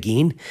caintear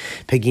fegín,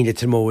 pegín le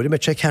termóri, me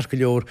tre cerca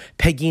leor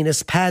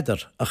pegínas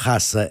pedar a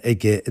chasa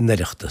ag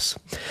nariachtas.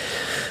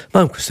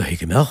 Mám cwys o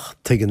hig meach,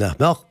 teig nach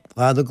meach,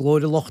 a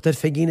glóir locht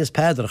fegínas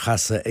pedar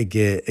chasa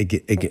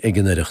ag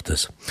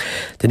nariachtas.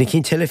 Dyna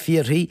cinn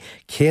telefíorthaí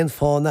cén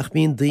fánach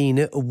mín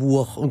daoine a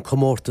bhuach an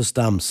comórtas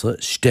damsa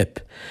stip.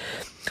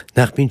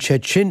 Nach mín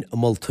séad sin a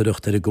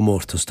moltúireacht ar a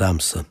gomórtas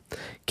damsa.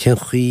 Cén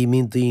chuí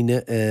mín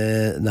daoine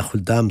nach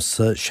chuil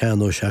damsa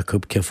sean ó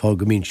seacúb cén fá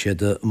go mín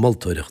séad a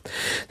moltúireacht.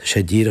 Tá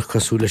sé díreach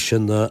cosúla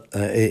sinna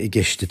i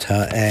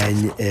gceistetá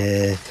ein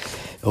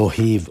ó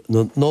híomh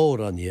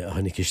nóranne a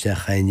tháinig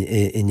isteach ein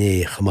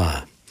iné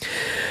chamá.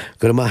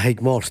 Gur ma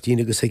heag mórtíín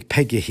agus ag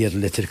pege hir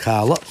litir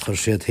cála, chur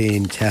sé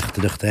héin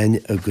teachtarach dain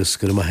agus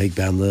gur ma heag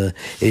benna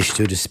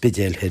éistúir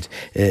spidéalhead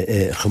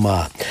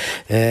chamá.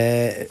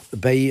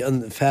 Bei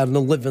an fearna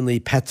livannaí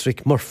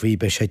Patrick Murphy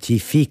bei sé tí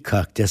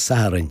fícach de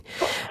Saharin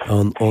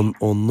an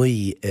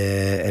nuí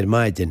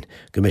maidin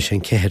go mé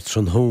sé céir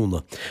tron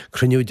hóna.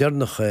 Cruniú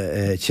dearnach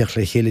teach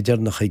le chéile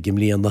dearnach ag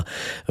gimlíanana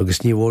agus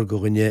níhór go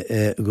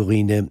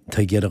ghine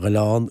tá ggéar a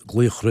galán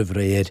glúch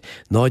rihréir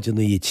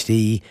náidirna í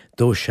trí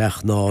dó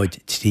seach náid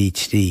trí,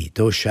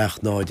 dó seach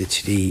náid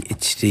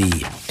trí.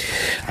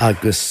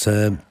 Agus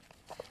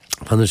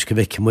panis go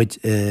bheice muid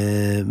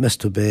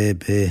mestú be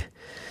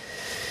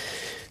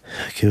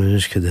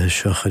cymryd gyda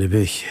sioch ar y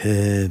bych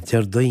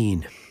dear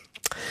dain.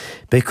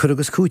 Bei cwr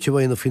agus cwtio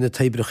wain o ffyn y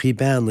taibrach i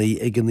benni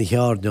ag yn y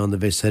hiarnion a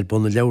fes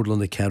bon y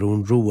lewrlan y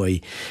carwn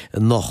rwy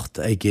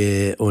nocht ag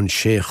o'n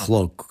sé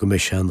chlog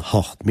gymisian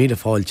hocht. Mil y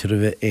ffael tyr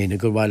y ein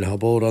ag yw'r ha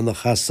bor an y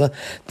chasa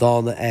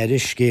dan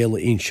eris sgel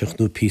insiach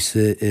nhw pys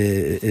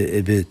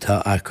y by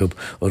ta acwb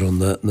o'r on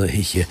na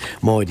hiche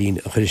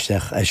maidin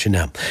chyristach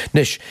eisianam.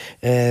 Nish,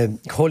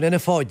 chol yn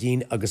y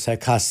ffadin agus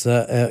a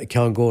casa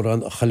cian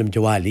goran chalim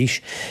diwalish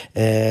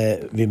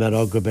fi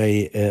ma'n agor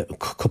bei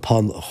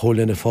copan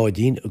chol yn y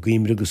ffadin a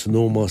gwymr agus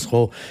yn Mas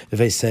cho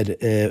bheith said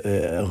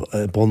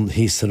bon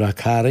hísar a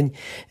carin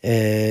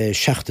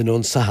seachtain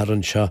ón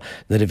Saharan seo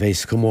na a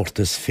bheith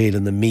comórtas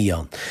félan na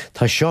mían.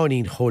 Tá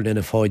seanín chóil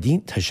na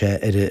fádín, tá sé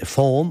ar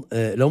fáin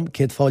lom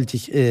céad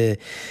fáiltich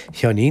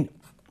seanín.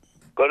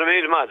 Go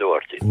mí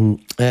madúirtí.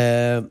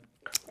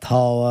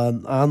 Tá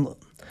an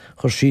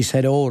chur sí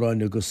sé óráin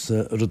agus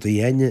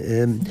rudaí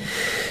ein.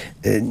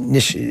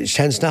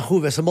 Seans nach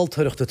chuúbheith a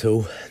moltúireachta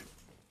tú.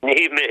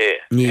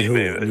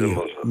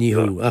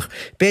 Níú ach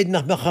bed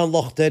nach mechan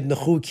lochted na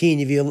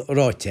chuúcíine bhíal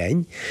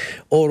rátein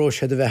óró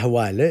sé a bheith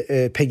haáile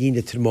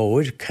pegíine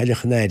termóir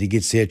ceilechannéir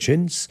gid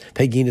séins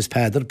pegínas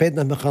peidir bed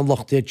nach mechan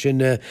lochtéid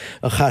sin a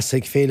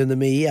chasaigh féle na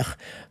méíach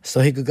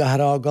sa hi go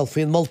gathrágáil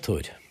faoin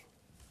maltúir.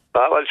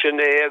 Well sin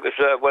agus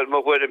well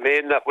má bhfuir mé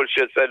nachhfuil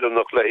si fel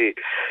nach le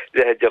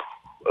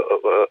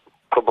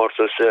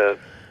comórtas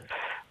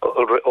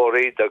ó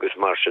réid agus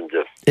mar sin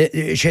de.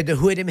 sé de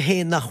thuirim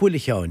héin nach chuile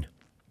teáin.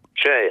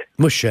 sé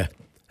Mu se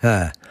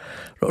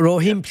ró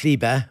himplí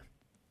be?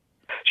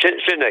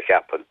 Sinna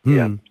ceapan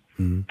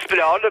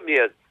sprála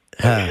miad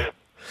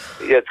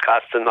iad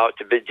castan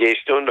áte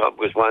bedéistún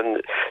agus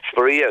bhain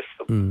sprías.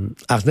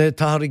 Ach na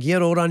tá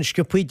géar ó an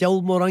scipuí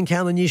deall mór an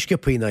ceanna ní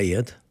scipuína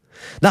iad.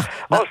 Nach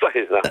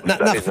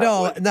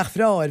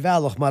frá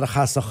bhealach mar a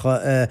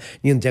chasacha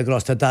níon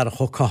deagrásta dar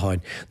cho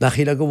caáin. Nach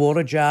íle go bhór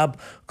a jab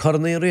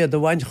chunaí réad a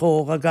bhaint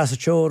chó a gas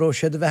teóró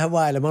sé a bheith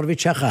bhhaile mar bhí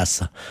te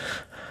chasa.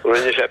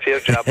 Rinne sé fé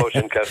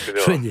sin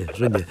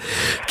Rinne.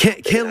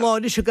 Cé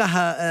láine se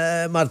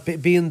gatha mar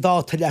bíon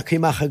dáta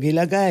lechaíach a gí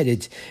le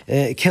gairid.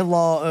 Cé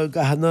lá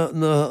gatha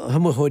na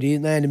hamuthóirí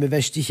na me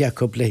bheittíach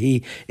go le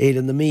hí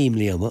éile na mím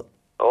líana.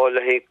 Ó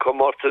le hí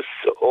comórtas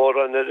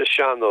óran ar a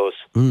seanós.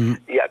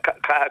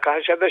 Ca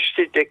sé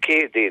bheití de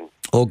cédín.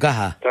 Ó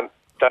gatha?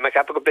 Tá me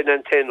cap go bin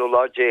an téú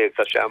láéag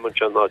tá sé an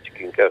náí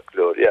cin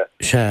celór,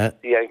 Se?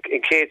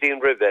 In cédín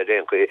river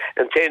chuí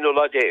an téú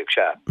láéag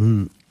se.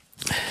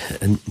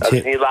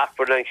 Ní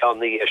lápur an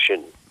cheannaí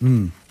sin.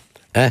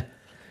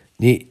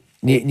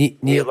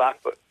 Ní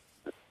lápur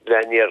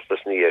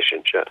leníartas ní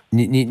sin se.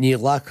 Ní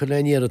láchar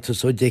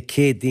leníartas ó de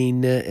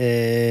cédín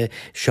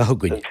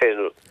sehagann. An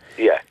téú,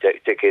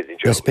 de cédín.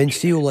 Na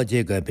spensíú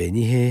láéag a bé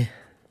ní hé?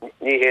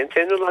 Ní hé an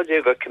téú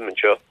láéag a cimman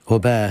seo. Ó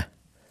bé?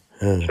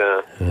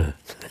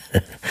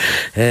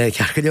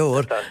 Ceach go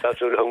leor?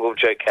 Táú an gúb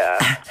sé ce.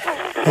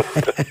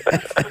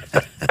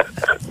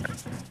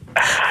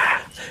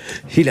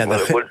 Híle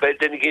bhfuil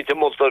bedin gíte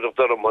moltarach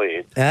dar am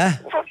hain.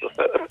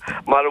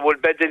 Mar bhfuil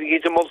bedin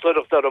gíte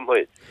moltarach dar am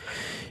hain.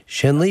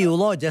 Sin líú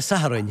láide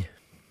saharain.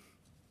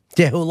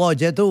 Deú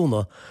láide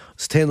dúna,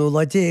 stéanú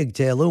láidéag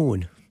de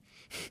lún.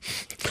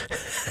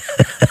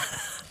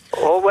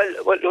 Well,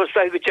 go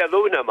te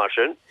lúna mar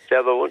sin, te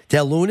lún. De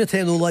lúna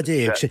téanú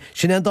láidéag,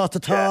 sin an dáta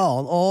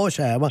táán,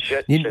 sé,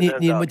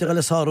 ní mu go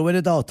le sáhfuir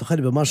a dáta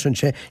chuilbe mar sin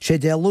sé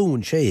de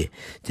lún sé.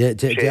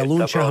 De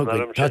lún se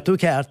thugann. Tá tú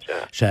ceart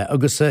sé,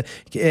 agus a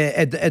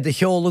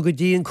cheola go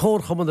dtíon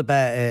cóirchaman a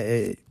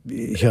be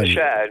Se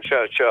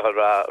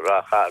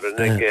rá cháran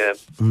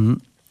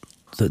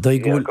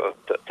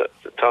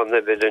tá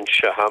na bhfuil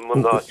se ham an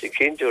nátí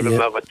cinú a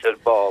mehatar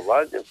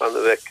báhain in fan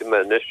bheith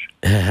menis.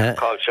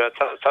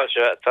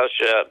 Tá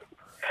se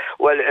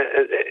well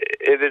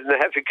I bhí na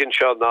heficinn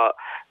seo ná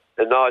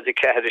náide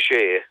ceir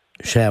sé.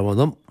 sé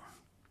bhnam?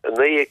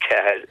 Ní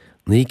ceir.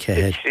 Ní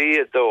ceir.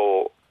 Trí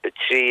dó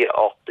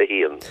 3-8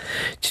 híon.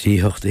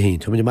 3-8 híon.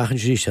 Tá muid maican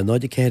sí se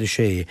náide ceir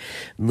sé,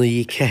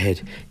 ní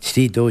ceir,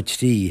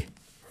 3-3.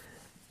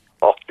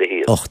 8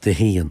 híon. 8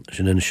 híon,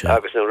 sin in se.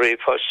 Agus an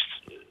répost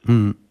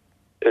in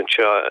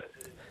seo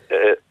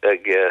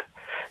ag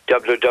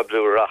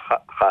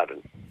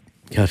www.charan.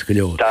 Ceart go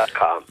leor.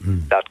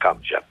 .com,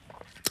 se.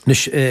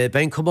 Nus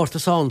ben comórta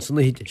sáin san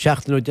hí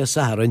seachtain de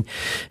saharin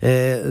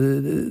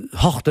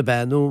hochta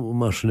benú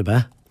mar sinna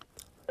be?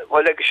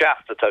 Well ag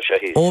seachta tá sé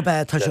hí. Ó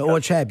be tá sé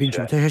óil sé bín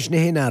se heis na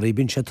hénarí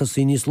bín se tá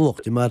sí níos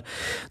luchta mar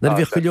nar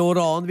bhí go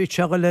leorrán bhí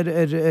teagal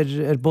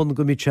ar bun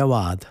go mí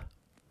tehád.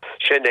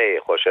 Sin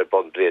é chu sé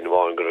bon blion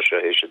bháin go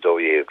sé hé sé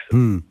dóíag.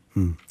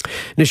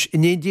 Nus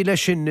inédí lei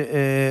sin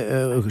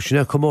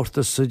sinna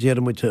comórtas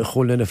déarmid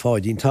cholanna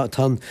fáidín tá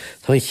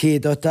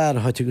chéad á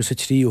darthaid agus a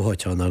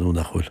tríúáteán anú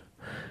nach chuil.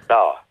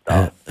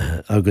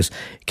 Agus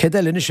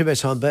céile is sé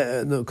bheits an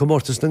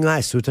gomórtas na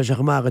gáisú tá se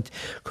go mágad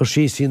chu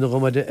síína go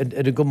ar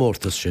a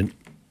gomórtas sin.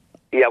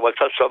 Ja, well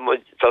tá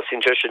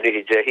sin sin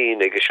hí de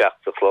hín ag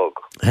seachta flog.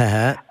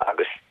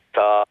 Agus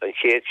tá an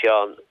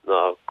chéan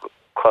ná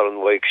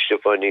choranhaig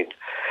stúpanín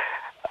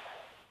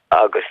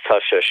agus tá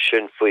se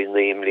sin faoi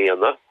níim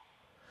líana.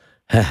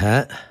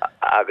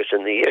 Agus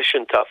an ní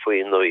sin tá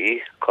faoi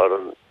nuí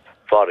choran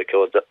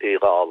fárice í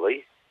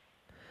gálaí.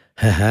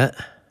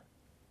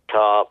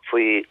 Tá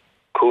faoi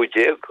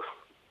cúideag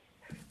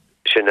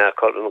sinna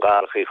choran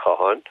gárachaí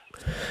chaáin.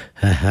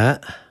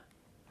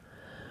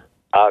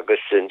 Agus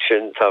sin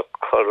tá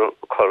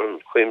choran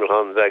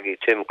chuimrán bheigi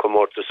Tim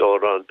Comórtas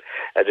órán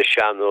ar a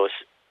seanós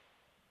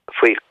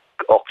faoi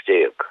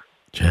 8.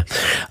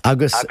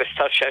 Agus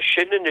tá sé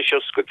sinan is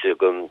oscailte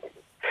gon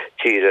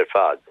tír ar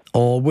fad.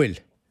 Ó bhfuil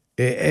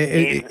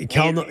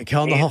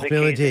ceanna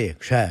hochmé dé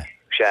sé.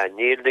 Se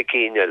níl na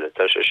cíineile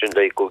tá sé sin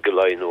le go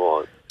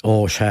goláinháin.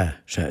 Ó sé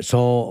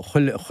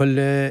chuil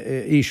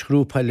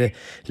ísgrúpa le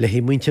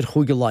hí muintear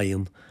chuige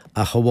láonn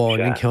a go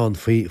bháin ceann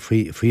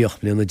faoch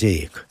blianana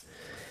déag.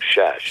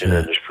 Se sin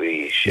is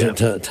faoi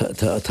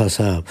Tá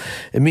sam.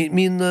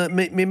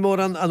 Mí mór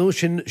an anú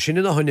sin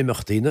a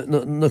honimachtaí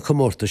na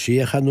commórta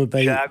sí a chanú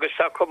bei. Agus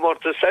tá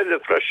commórta selle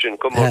freisin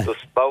commórta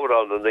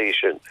spárán an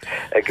nation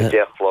ag an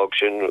deachlog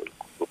sin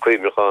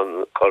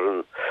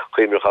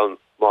chuimechan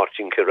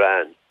Martin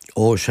Curran.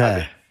 Ó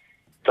sé.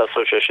 Tá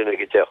sé sin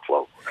ag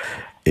deachlog.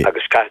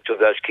 Agus caiú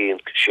gas cín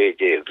sé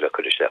déag le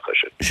chu secha.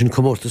 Sin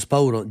commórta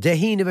spárán. De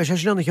hína bheith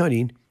sé anna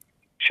cheanín?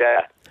 Se.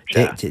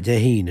 De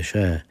hína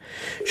sé.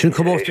 Sin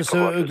commórta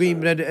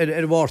gríimre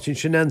bhhartin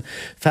sin an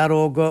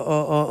feróga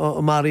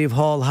a maríomh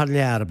hall har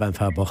lear ben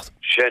febacht.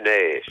 Sé.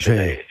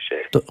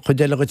 Chu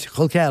déile goid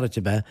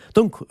choilceirte be.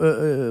 Dunk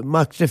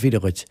mac le fíide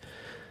goid.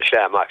 Se.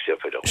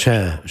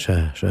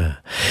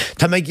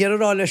 Tá mé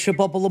ggéarrá leis se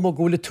bobbal am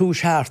gúla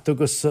túseart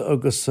agus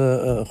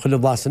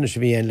chulahhasanna sé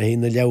bhíon le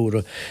hína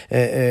leabhra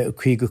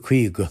chuige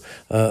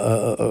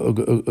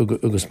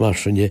agus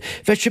marsinne.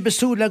 Bheit se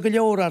besú le go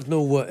leabhar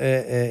nó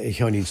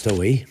cheanín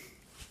stoí?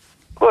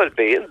 Well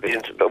bíon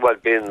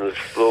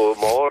sló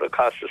mór a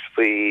casas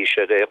faoi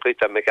sé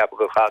chuit me cap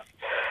go chas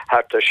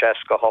hartar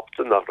 6 go 8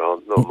 nach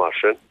ran nó mar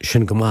sin.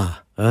 Sin go má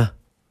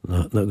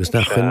agus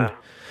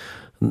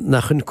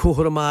nach chun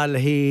cúthar mála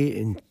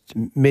hí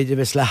méidir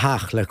bheits le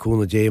heach le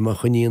cúna dé mar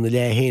chuníonna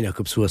le héanaach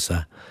go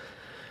suasa.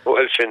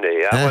 Well sin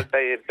é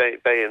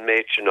bei an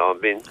méid sin an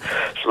bhín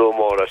sló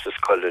mór as is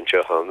coilinn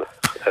tehan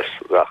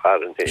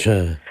racharan é.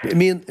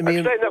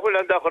 bhfuil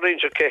an dach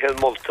réinse céan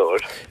moltóir.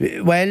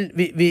 Well,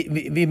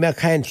 bhí me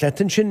caiint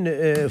letain sin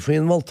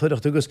faoin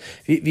moltóireacht agus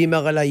bhí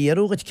me go le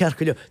dhéarúgad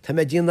cearcaile, Tá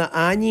me díonna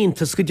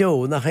aíntas go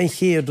deo nach an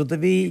chéadú a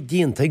bhí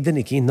dínta ag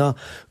duine cí na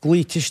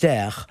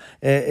glúitisteach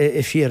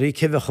i fíorí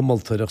cehecha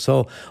moltóireach,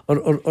 so ar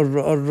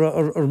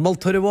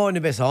moltóir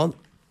bháinna bheits an?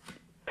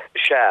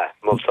 Se,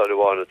 moltóir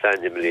bháinna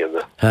taine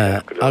milliúna.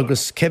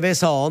 Agus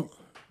ceheits an?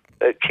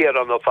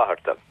 Céran ó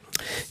farta.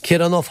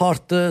 Céran ó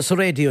farta sa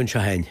réidiún se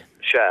hain?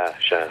 Se.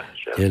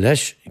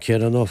 Leis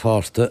céan ó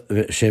farta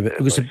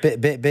agus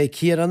be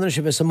céanan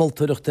sé bheits a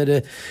moltóireacht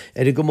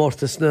ar go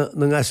mórtas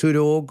na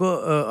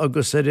gasúróga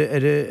agus ar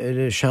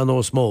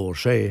seanós mór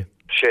sé.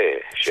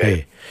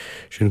 sé.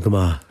 Sin go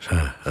má.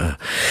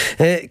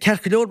 Cear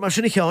go leor mar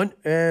sinna cheáin,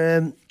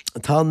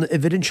 tá i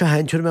bhirinn se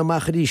haintear me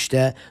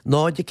macharíiste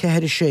 9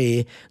 cehead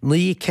 6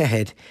 9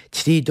 cehead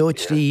 3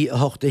 3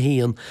 8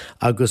 híon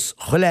agus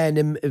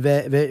choléinim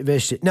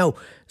bheith. Ná,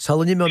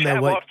 salanní me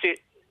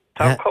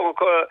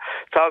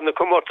Tá na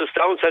commórtas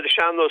down a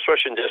seanós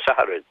freisin de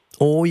Saharin.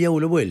 Ó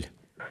dheola bhfuil?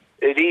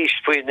 I ríis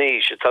faoi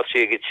níos tá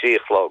sé go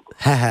tríchlog.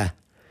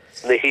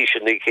 Na híise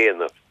ní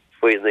chéana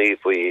faoi ní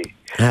faoi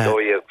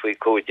dóíag faoi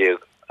cóideag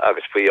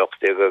agus faoi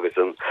 8 agus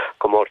an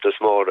commórtas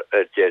mór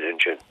déirin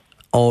sin.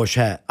 Ó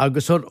sé,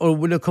 agus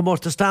bhfuil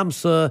commórtas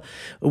damsa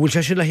bhfuil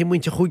sé sin le hí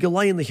muinte chuige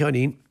láinna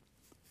cheanín?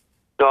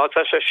 No,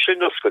 tá sé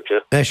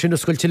sinnascailte.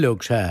 Sinnascailte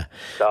lug sé.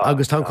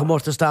 Agus tá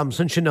commórtas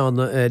damsan sin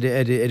anna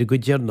ar go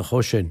dearna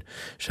cho sin.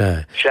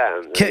 Se.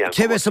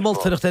 Ceheits a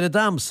moltóireacht ar a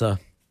damsa?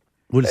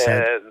 Bhfuil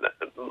sé?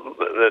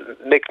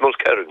 Mick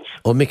Mulcairns.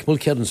 Ó Mick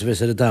Mulcairns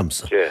bheits ar a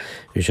damsa?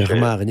 Bhí sé go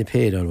mágan i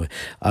péad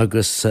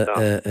agus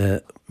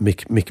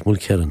Mick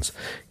Mulcairns.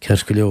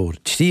 Ceir go leor.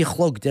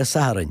 Tríchlog de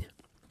Saharin?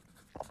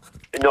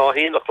 No,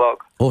 hínachlog.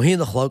 Ó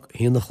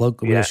hínachlog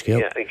go bhfuil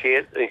scéal?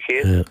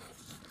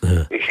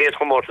 I chéad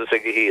chomórtas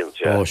ag híon.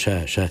 Ó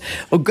sé.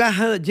 Ó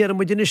gatha dear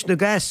mu dinis na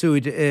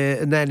gasúid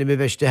nána mi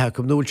bheistethe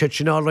chum núil se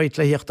sin áráit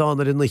le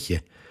heachtánar in nuiche.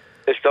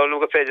 Is dá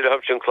go féidir hab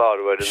sin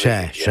chlárhar.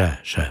 Se.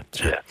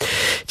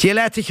 Tí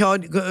le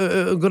teáin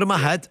gur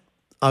maithad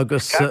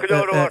agus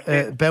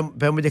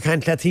be mu de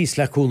caiint le tíos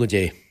le cúna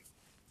dé.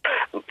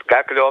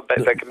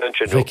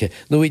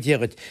 nó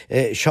ddíagad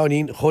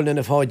seanín chola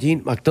na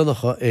fádín mac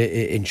donnacha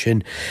in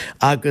sin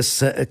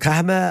agus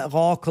caiime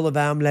rácail a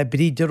bheim le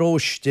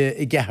bríidiróiste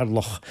i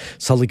gcearlach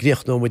sal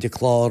gríoch nó muid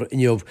chlár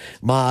inniuh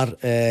mar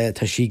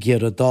tá sí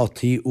géar a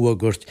dátaí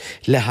uagurt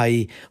le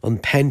haid an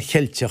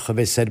pencheilteach a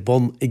bheits ar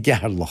bon i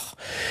gcearlach.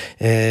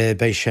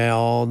 Bei sé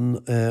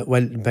an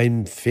well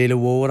bein féle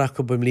mhórach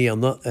go bum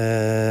líana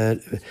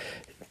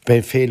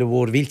ben féle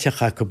mhór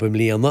víteach go bum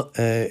líana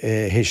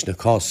héis na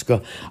cáca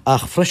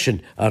ach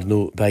freisin ar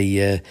nó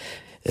bei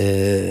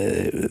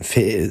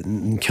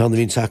cean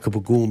vín sac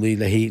go gúnaí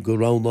le hí go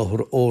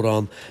ránachar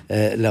órán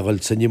leil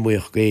san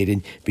nimmuoch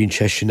géirinn bín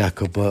sé sin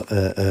go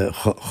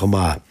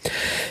chomá.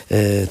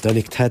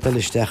 Dánig tedal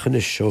isteachchan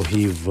is seo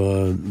híh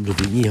nu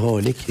bhí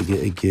níháinnig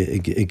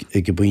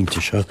ag go buinte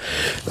seo.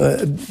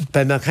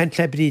 Bei me cheint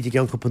le bríd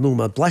an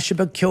gopanúma blaise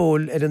be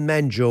ceol ar an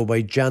menjo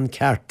bei Jan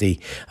Carty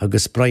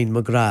agus Brian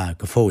McGrath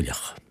go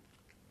fóliach.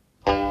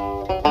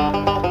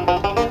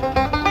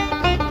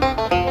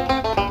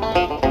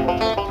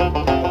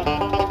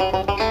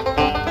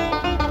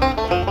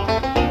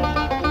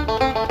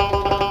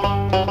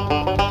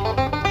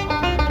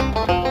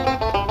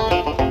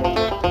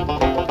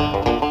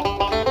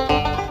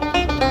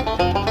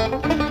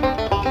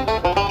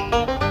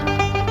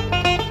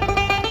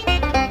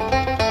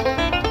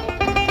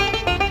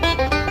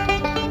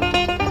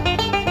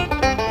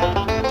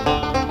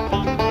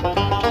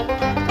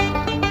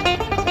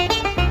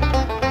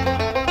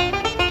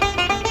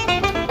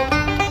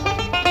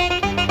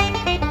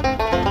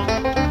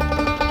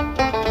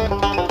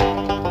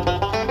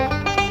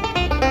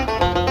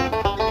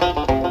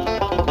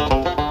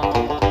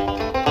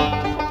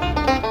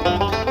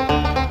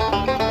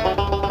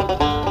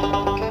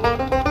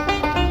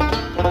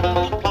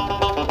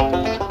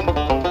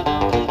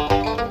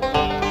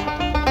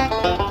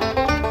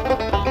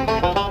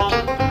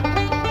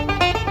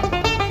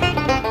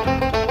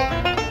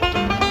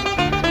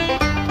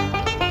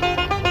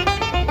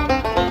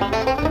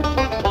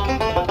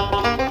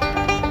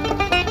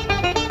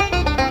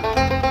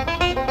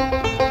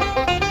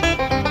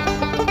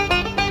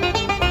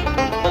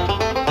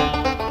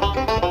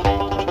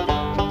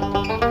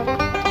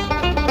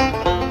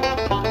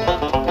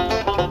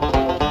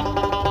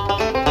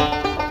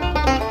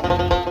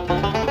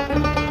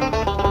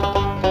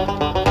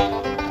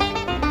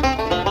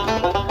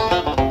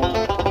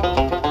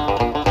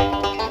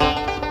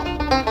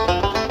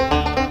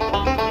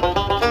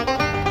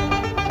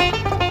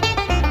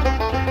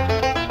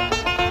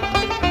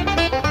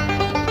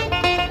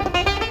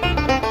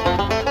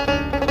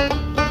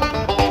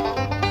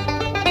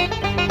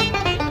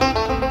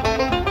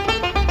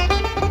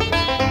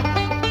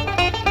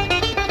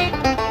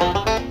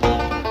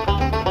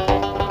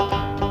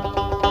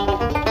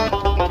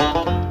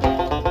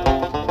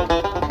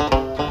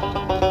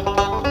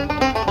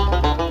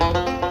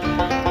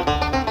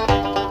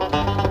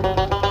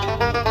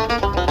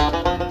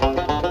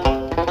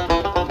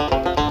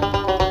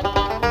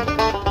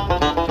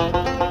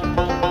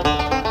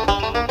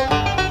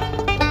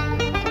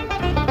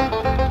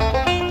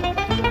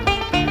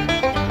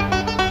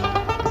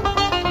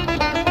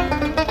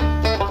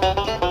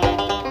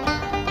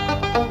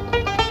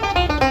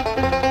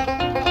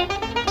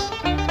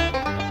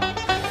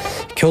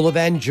 Ceola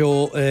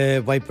Banjo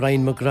by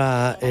Brian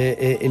McGrath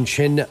in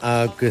sin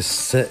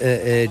agus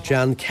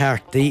John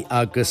Carty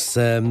agus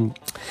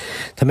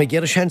Tá mé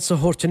ggéir sean sa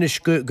hortanis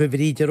go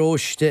bhríidir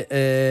óiste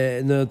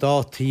na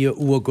dátaí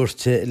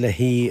uagurte le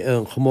hí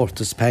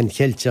chomórtas pein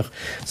cheilteach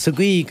sa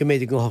gaí go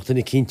méidir go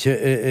hátainna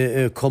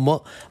cínte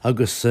cuma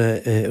agus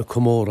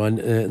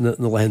comóráin na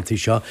lehantaí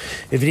seo.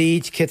 I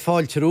bhríd céad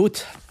fáilte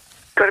rút?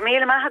 Gur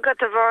míle maithe go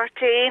a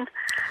bhhartaín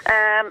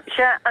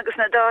se agus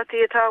na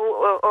dátaí atá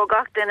ó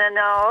gach duine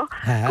ná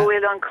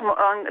gohfuil an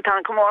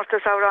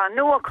comórtas árán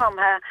nua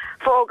comthe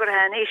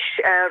fógarthe is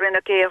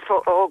rinne cé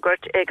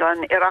ógurt ag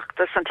an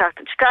iireachtas an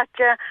teachtain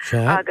scate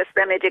agus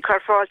be méidir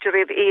carfáilte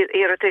rih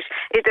iiritis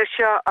idir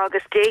seo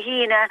agus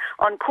déhíine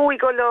an cúig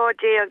go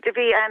ládéag de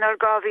bhí anar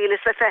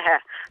 2020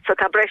 so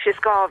tá breis is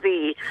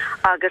 2000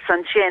 agus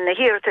an sin na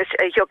hiiritis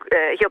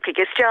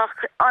hiúcaigh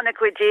isteach anna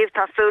cuidíomh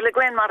tá súla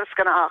gwen mar is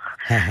ganach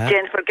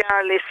for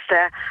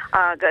garliste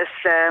agus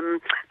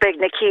beg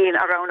na cín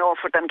around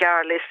offered an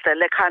garliste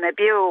le canna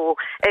bio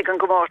ag an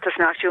gomórtas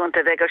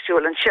náisiúnta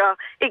vegarsúlan seo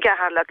I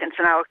gaharlach in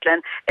san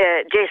outlen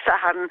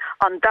désahan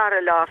an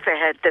dara lá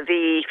fehead de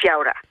bhí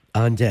fiára.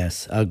 An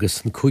des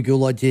agus an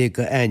cúigiúla dé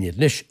go ainir.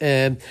 Nis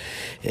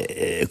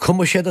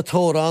cuma séad a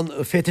tórán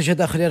féte sé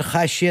dachar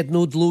chaisiad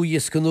nó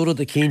dlúis go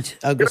núrad a cínt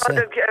agus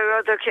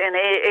Rudder cin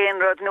éon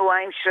rud nó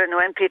aimsre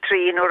nó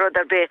MP3 nó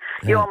rudder be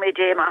jomé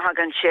dé a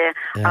hagan sé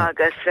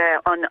agus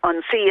an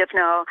siad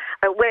ná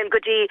well go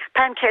dtí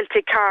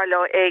Panceltic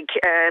Carlo ag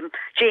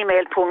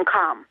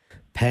gmail.com.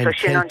 So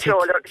sin an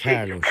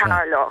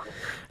Carlo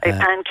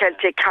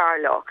Panceltic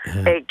Carlo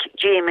ag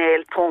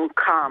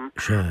gmail.com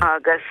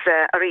agus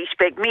a rís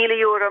beg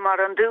 €1,000,000 mar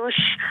an dúis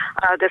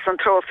agus an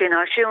trófi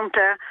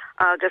náisiúnta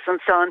agus an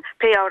son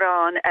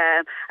peárán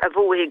a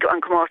bhuaigh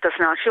an comórtas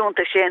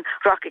náisiúnta sin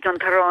rockigh an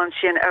tarrán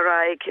sin a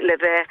raig le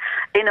bheith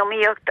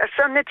inomíocht ar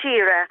san na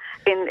tíre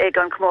ag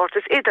an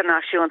comórtas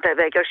idirnáisiúnta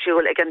bheith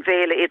arsúil ag an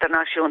bhéle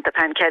idirnáisiúnta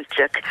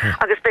Panceltic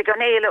agus beg an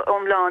éile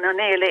omláin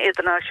an éile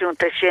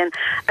idirnáisiúnta sin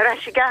a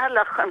reis sé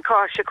gaharlach an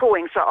cáise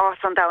cúing sa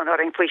ás an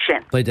dánaring faoi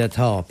sin. Baide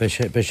tá be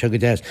se go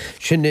déis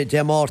sin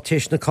de mar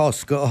teis na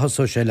cásca a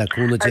hasó sé le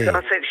cúna dé.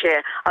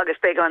 sé agus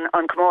beg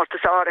an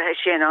comórtas áirithe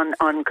sin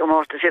an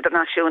comórtas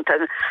idirnáisiúnta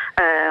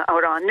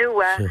árán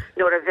nua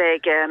nuair a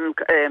bheith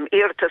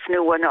iartas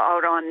nua na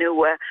árán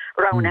nua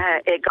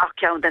ránathe ag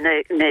gachceann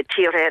na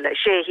tíorthéile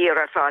sé hir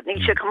ar fad.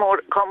 Ní sé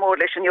comór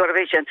leis an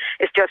Eurovision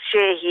is just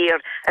sé hir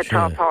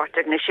atá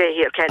páirteach na sé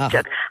hir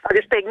Celtic.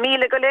 Agus beg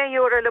 €1,000,000 go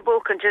léúra le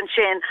bócantin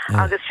sin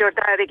agus siúr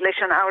dairigh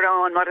leis an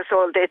árán mar a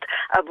sóldit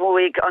a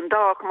bhuaigh an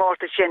dá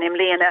comórtas sin im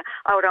léana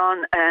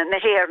árán na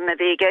héir na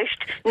bhí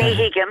geist. Ní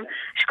hiigim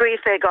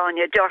scríof ag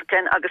gáine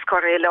deorcan agus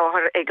choiré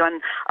láthir ag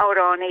an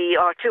áránaí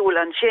átúil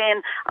an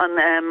sin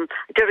an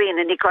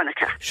dorína ní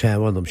conacha. Sé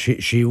bhhanam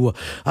siú.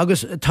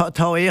 Agus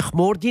tá éoch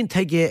mór dín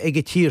teige ag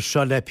tír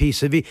seo le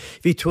písa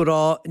hí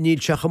túrá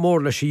níl seach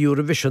mór leis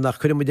Eurovision nach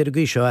chuir idir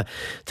gíisio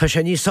tá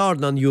sé níos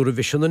ána an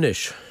Eurovision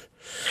anis.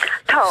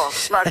 Tá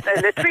mar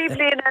le 3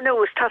 bliana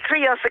nús tá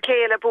 3 as a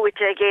céile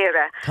buite ag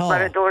éire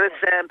mar a doras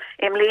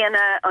im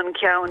léana an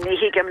ceann ní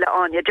hiigim le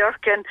Anya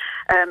Durcan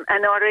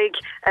an árig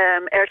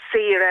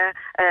sire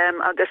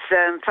agus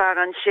fear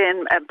an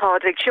sin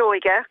Padraig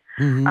Seoige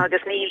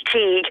agus Neil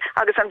Teague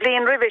agus an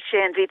blian ribh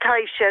sin bhí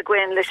taise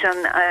gwen leis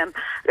an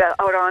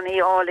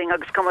áránaí áling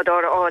agus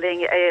commodore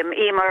áling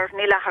Emer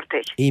ní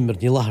lehartaigh. Emer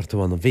ní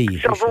lehartaigh bhí.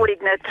 So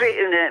bhuaigh na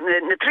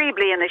 3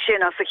 bliana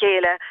sin as a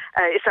chéile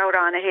is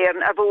árána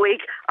héan a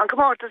bhuaigh an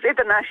comórtas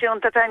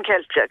idirnáisiúnta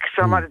Panceltic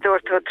so mar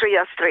dúirtú 3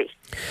 as 3.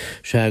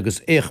 Se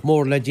agus éich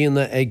mór le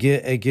dína ag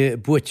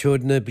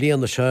buiteúir na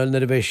bliana seil na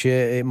a bheith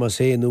sé mas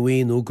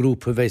éonú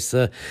grúpa bheith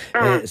sa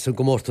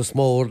gomórtas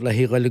mór le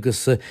híáil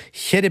agus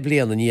cheir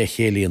bliana ní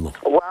chéalaíonna.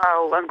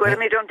 Wow, an gcuir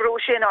míid an brú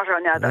sin á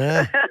ranneada.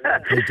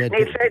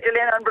 Ní féidir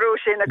líon an brú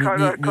sin a ní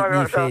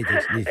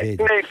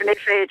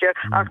féidir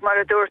ach mar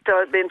a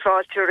dúirtá bín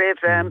fáilte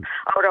ribh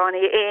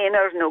áránaí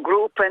éonar nó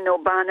grúpa nó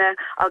banna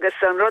agus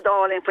an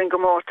rudáling faoin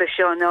gomórta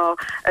seo nó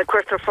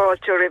cuirtar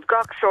fáilte ribh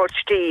gach sort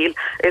stíl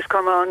is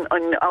cum an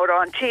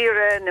árán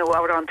tíre nó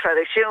árán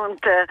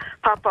tradiisiúnta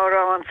pap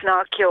árán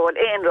snáceol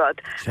éonrad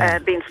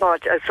bín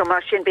fáilte so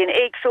mar sin bín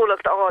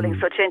éagsúlacht áling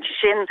so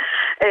sin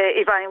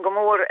I bhaim go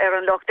mór ar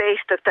an locht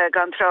éisteachta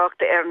gan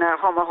tráchta ar na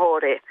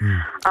homathóirí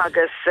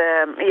agus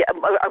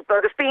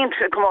bín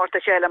comórta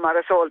séile mar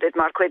a sóldid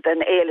mar cuid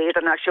an éile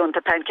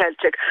idirnáisiúnta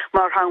Panceltic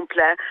mar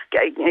hampla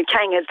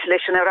ceingailt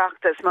leis an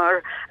iireachtas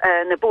mar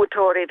na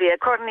bútóirí bhí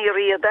cornaí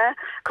riada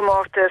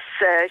comórtas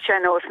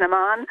seanós na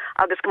man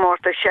agus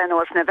comórtas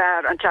seanós na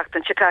bhar an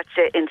teachtain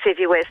Chicago in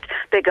City West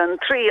big an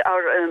 3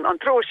 an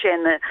tró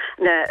sin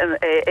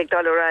ag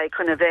dalrá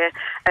chuna bheith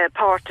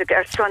páirteach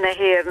ar sanna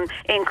héan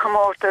in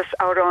comórtas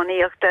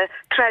áráníochta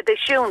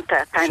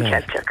tradiisiúnta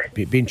Panceltic.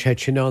 Bín sé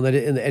sin an ar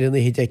na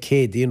híide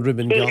cédaí an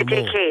rubin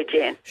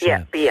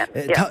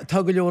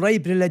Tá go leor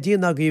réibre le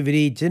díana go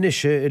bhrí duine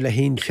le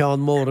hín cheán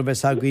mór a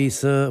bheits a gí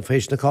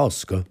fééis na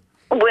cásca.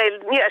 Well,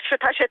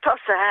 tá sé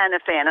tosa hena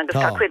féin agus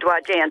tá cuidhá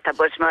déanta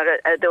bus mar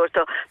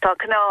dúirtó tá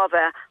cnábh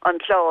an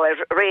chláir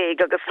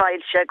réig agus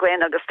fáilse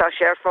gin agus tá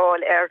sé ar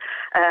fáil ar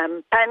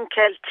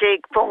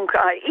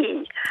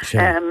panceltic.ie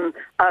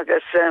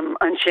agus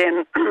an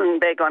sin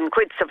be an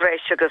cuid sa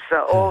bhreis agus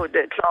ó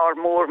de chlár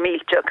mór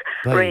mílteach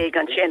réig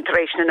an sin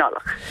taréis na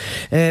nolach.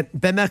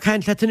 Be me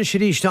caiint letain sé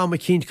ríéis dá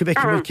cín go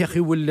bheice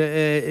cechu bhfuil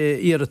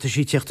íarata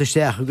sí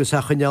teachtasteach agus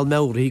a chuneal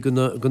meirí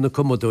gona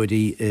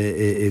commodóirí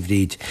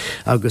bhríd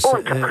agus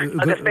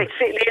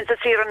léonsa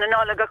sí an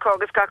nálaga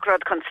agus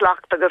gacrad chun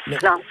slacht agus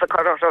snas a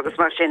choir agus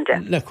mar sinnte.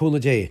 Leúna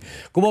dé.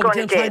 Go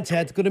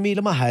mátead go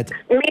míle maithe.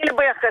 Míle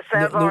buchas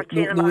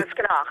bhtíach.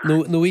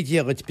 nó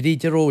díagad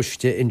bríide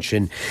róiste in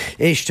sin.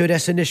 Éistú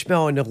san is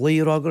meánach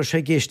lírágur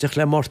sé géisteach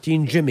le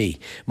Martin Jimmy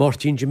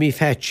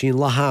fetsín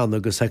le hána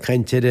agus a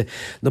caiinteire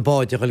na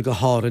báideil go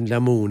háran le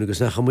mún agus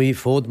nach mí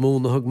fód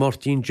múna thug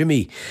Martin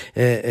Jimmy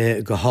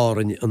go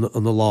háran an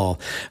lá.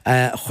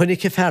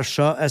 Chnig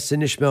ferseo a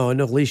san is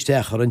meánach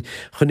líistecharan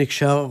chunig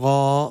se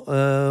gá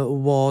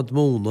bhád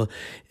múna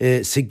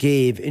sa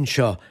géh in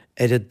seo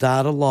a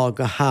dar lá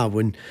go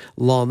hahain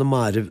lána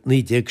marh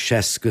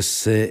 96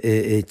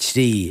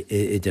 trí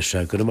idir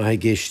se go ha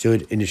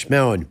géistúir inis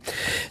meáin.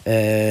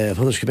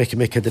 Fannas go beice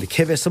meice ar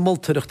cehes a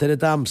moltúirecht ar a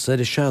damsa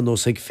ar a seanó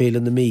ag féle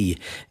na mí.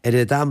 Ar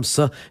a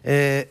damsa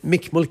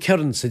micmol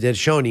ceansa ar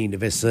seanína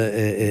bheits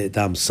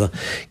damsa.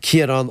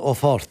 Ciarán ó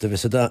fáta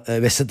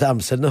bheits a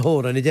damsa na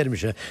hóráin i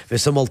dermise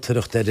bheits a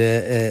moltúirecht ar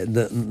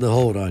na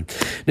hóráin.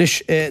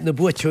 Nus na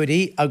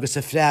buúirí agus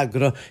a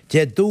freigra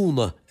de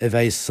dúna a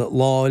bheits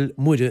láil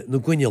mure na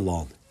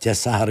Gwynealán. De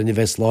saharan i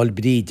bheits láil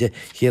bríide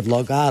chiad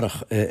lá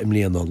garach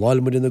mlíana.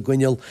 Láil mure na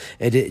Gwyneal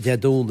de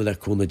dúna le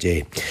cúna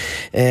dé.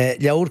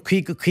 Leabhar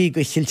chuig go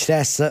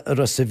chiiltresa ar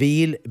a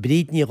bhíl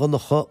bríd ní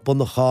chunacha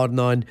buna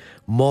chánáin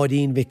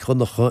máín bheith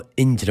chunacha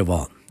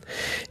indrabháin.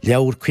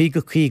 Leabhar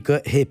chuig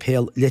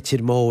hépéal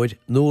letir móir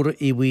nuair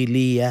I bhí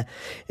lia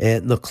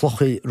na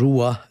clocha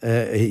rua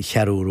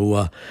chearú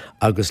rua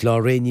agus lá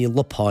réí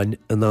lopáin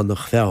in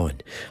annach feáin.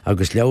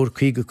 Agus leabhar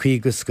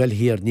chuig scail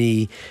hir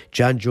ní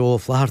Jan Jo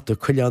flaharta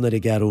chuileanna i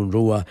garún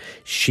rua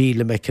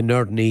síle me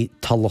cynnerní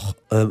talach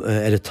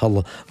ar a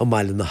tal a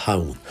meile na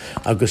haun.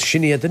 Agus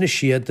sinnéad in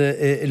siad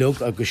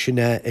ilog agus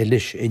sinna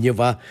lis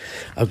inniuha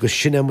agus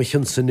sinna mu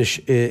chinsan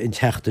in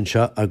teachtan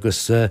seo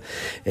agus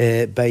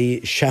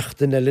bei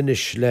seachtain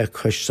linis le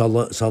chuis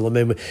sala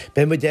mé.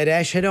 Be mu de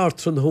éis ar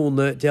átran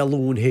húna de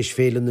lún hééis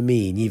féle na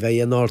mí, ní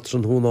bheith an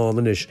átran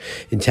húnáis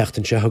in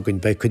teachtan se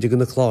hagann be chuide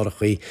gona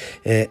chlárachaí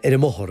ar a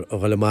móthir a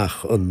bhfuil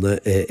amach an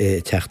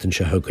teachtan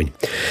se hagann.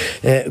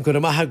 Gur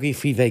maithagaí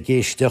fao bheith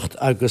géistecht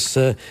agus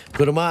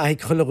gur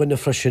maithaigh chuileganna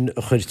freisin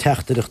chuir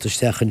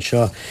teachtareachtasteachan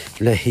seo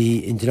le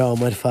hí in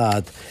drám ar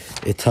fad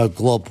tá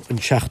glob an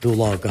 16ú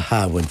lá go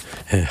hahain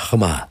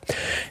chamá.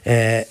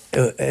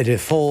 Ar a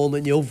fáin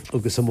in jobh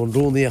agus am an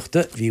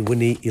rónaíochta bhí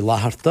bhaine I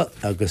látharta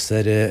agus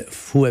ar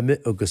fuime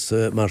agus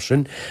mar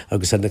sin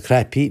agus ar na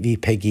crepi bhí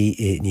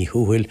peigi ní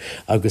thuúil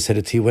agus ar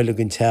a tíhfuil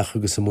an teach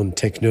agus am an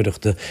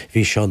teicnúireachta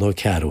bhí seán ó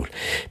cearúil.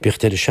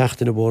 Bíocht ar a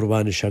seachtainna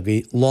bórháine se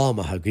go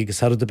lámathe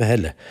agus ar a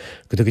beheile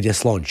go go dé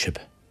sláinship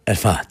ar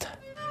fad.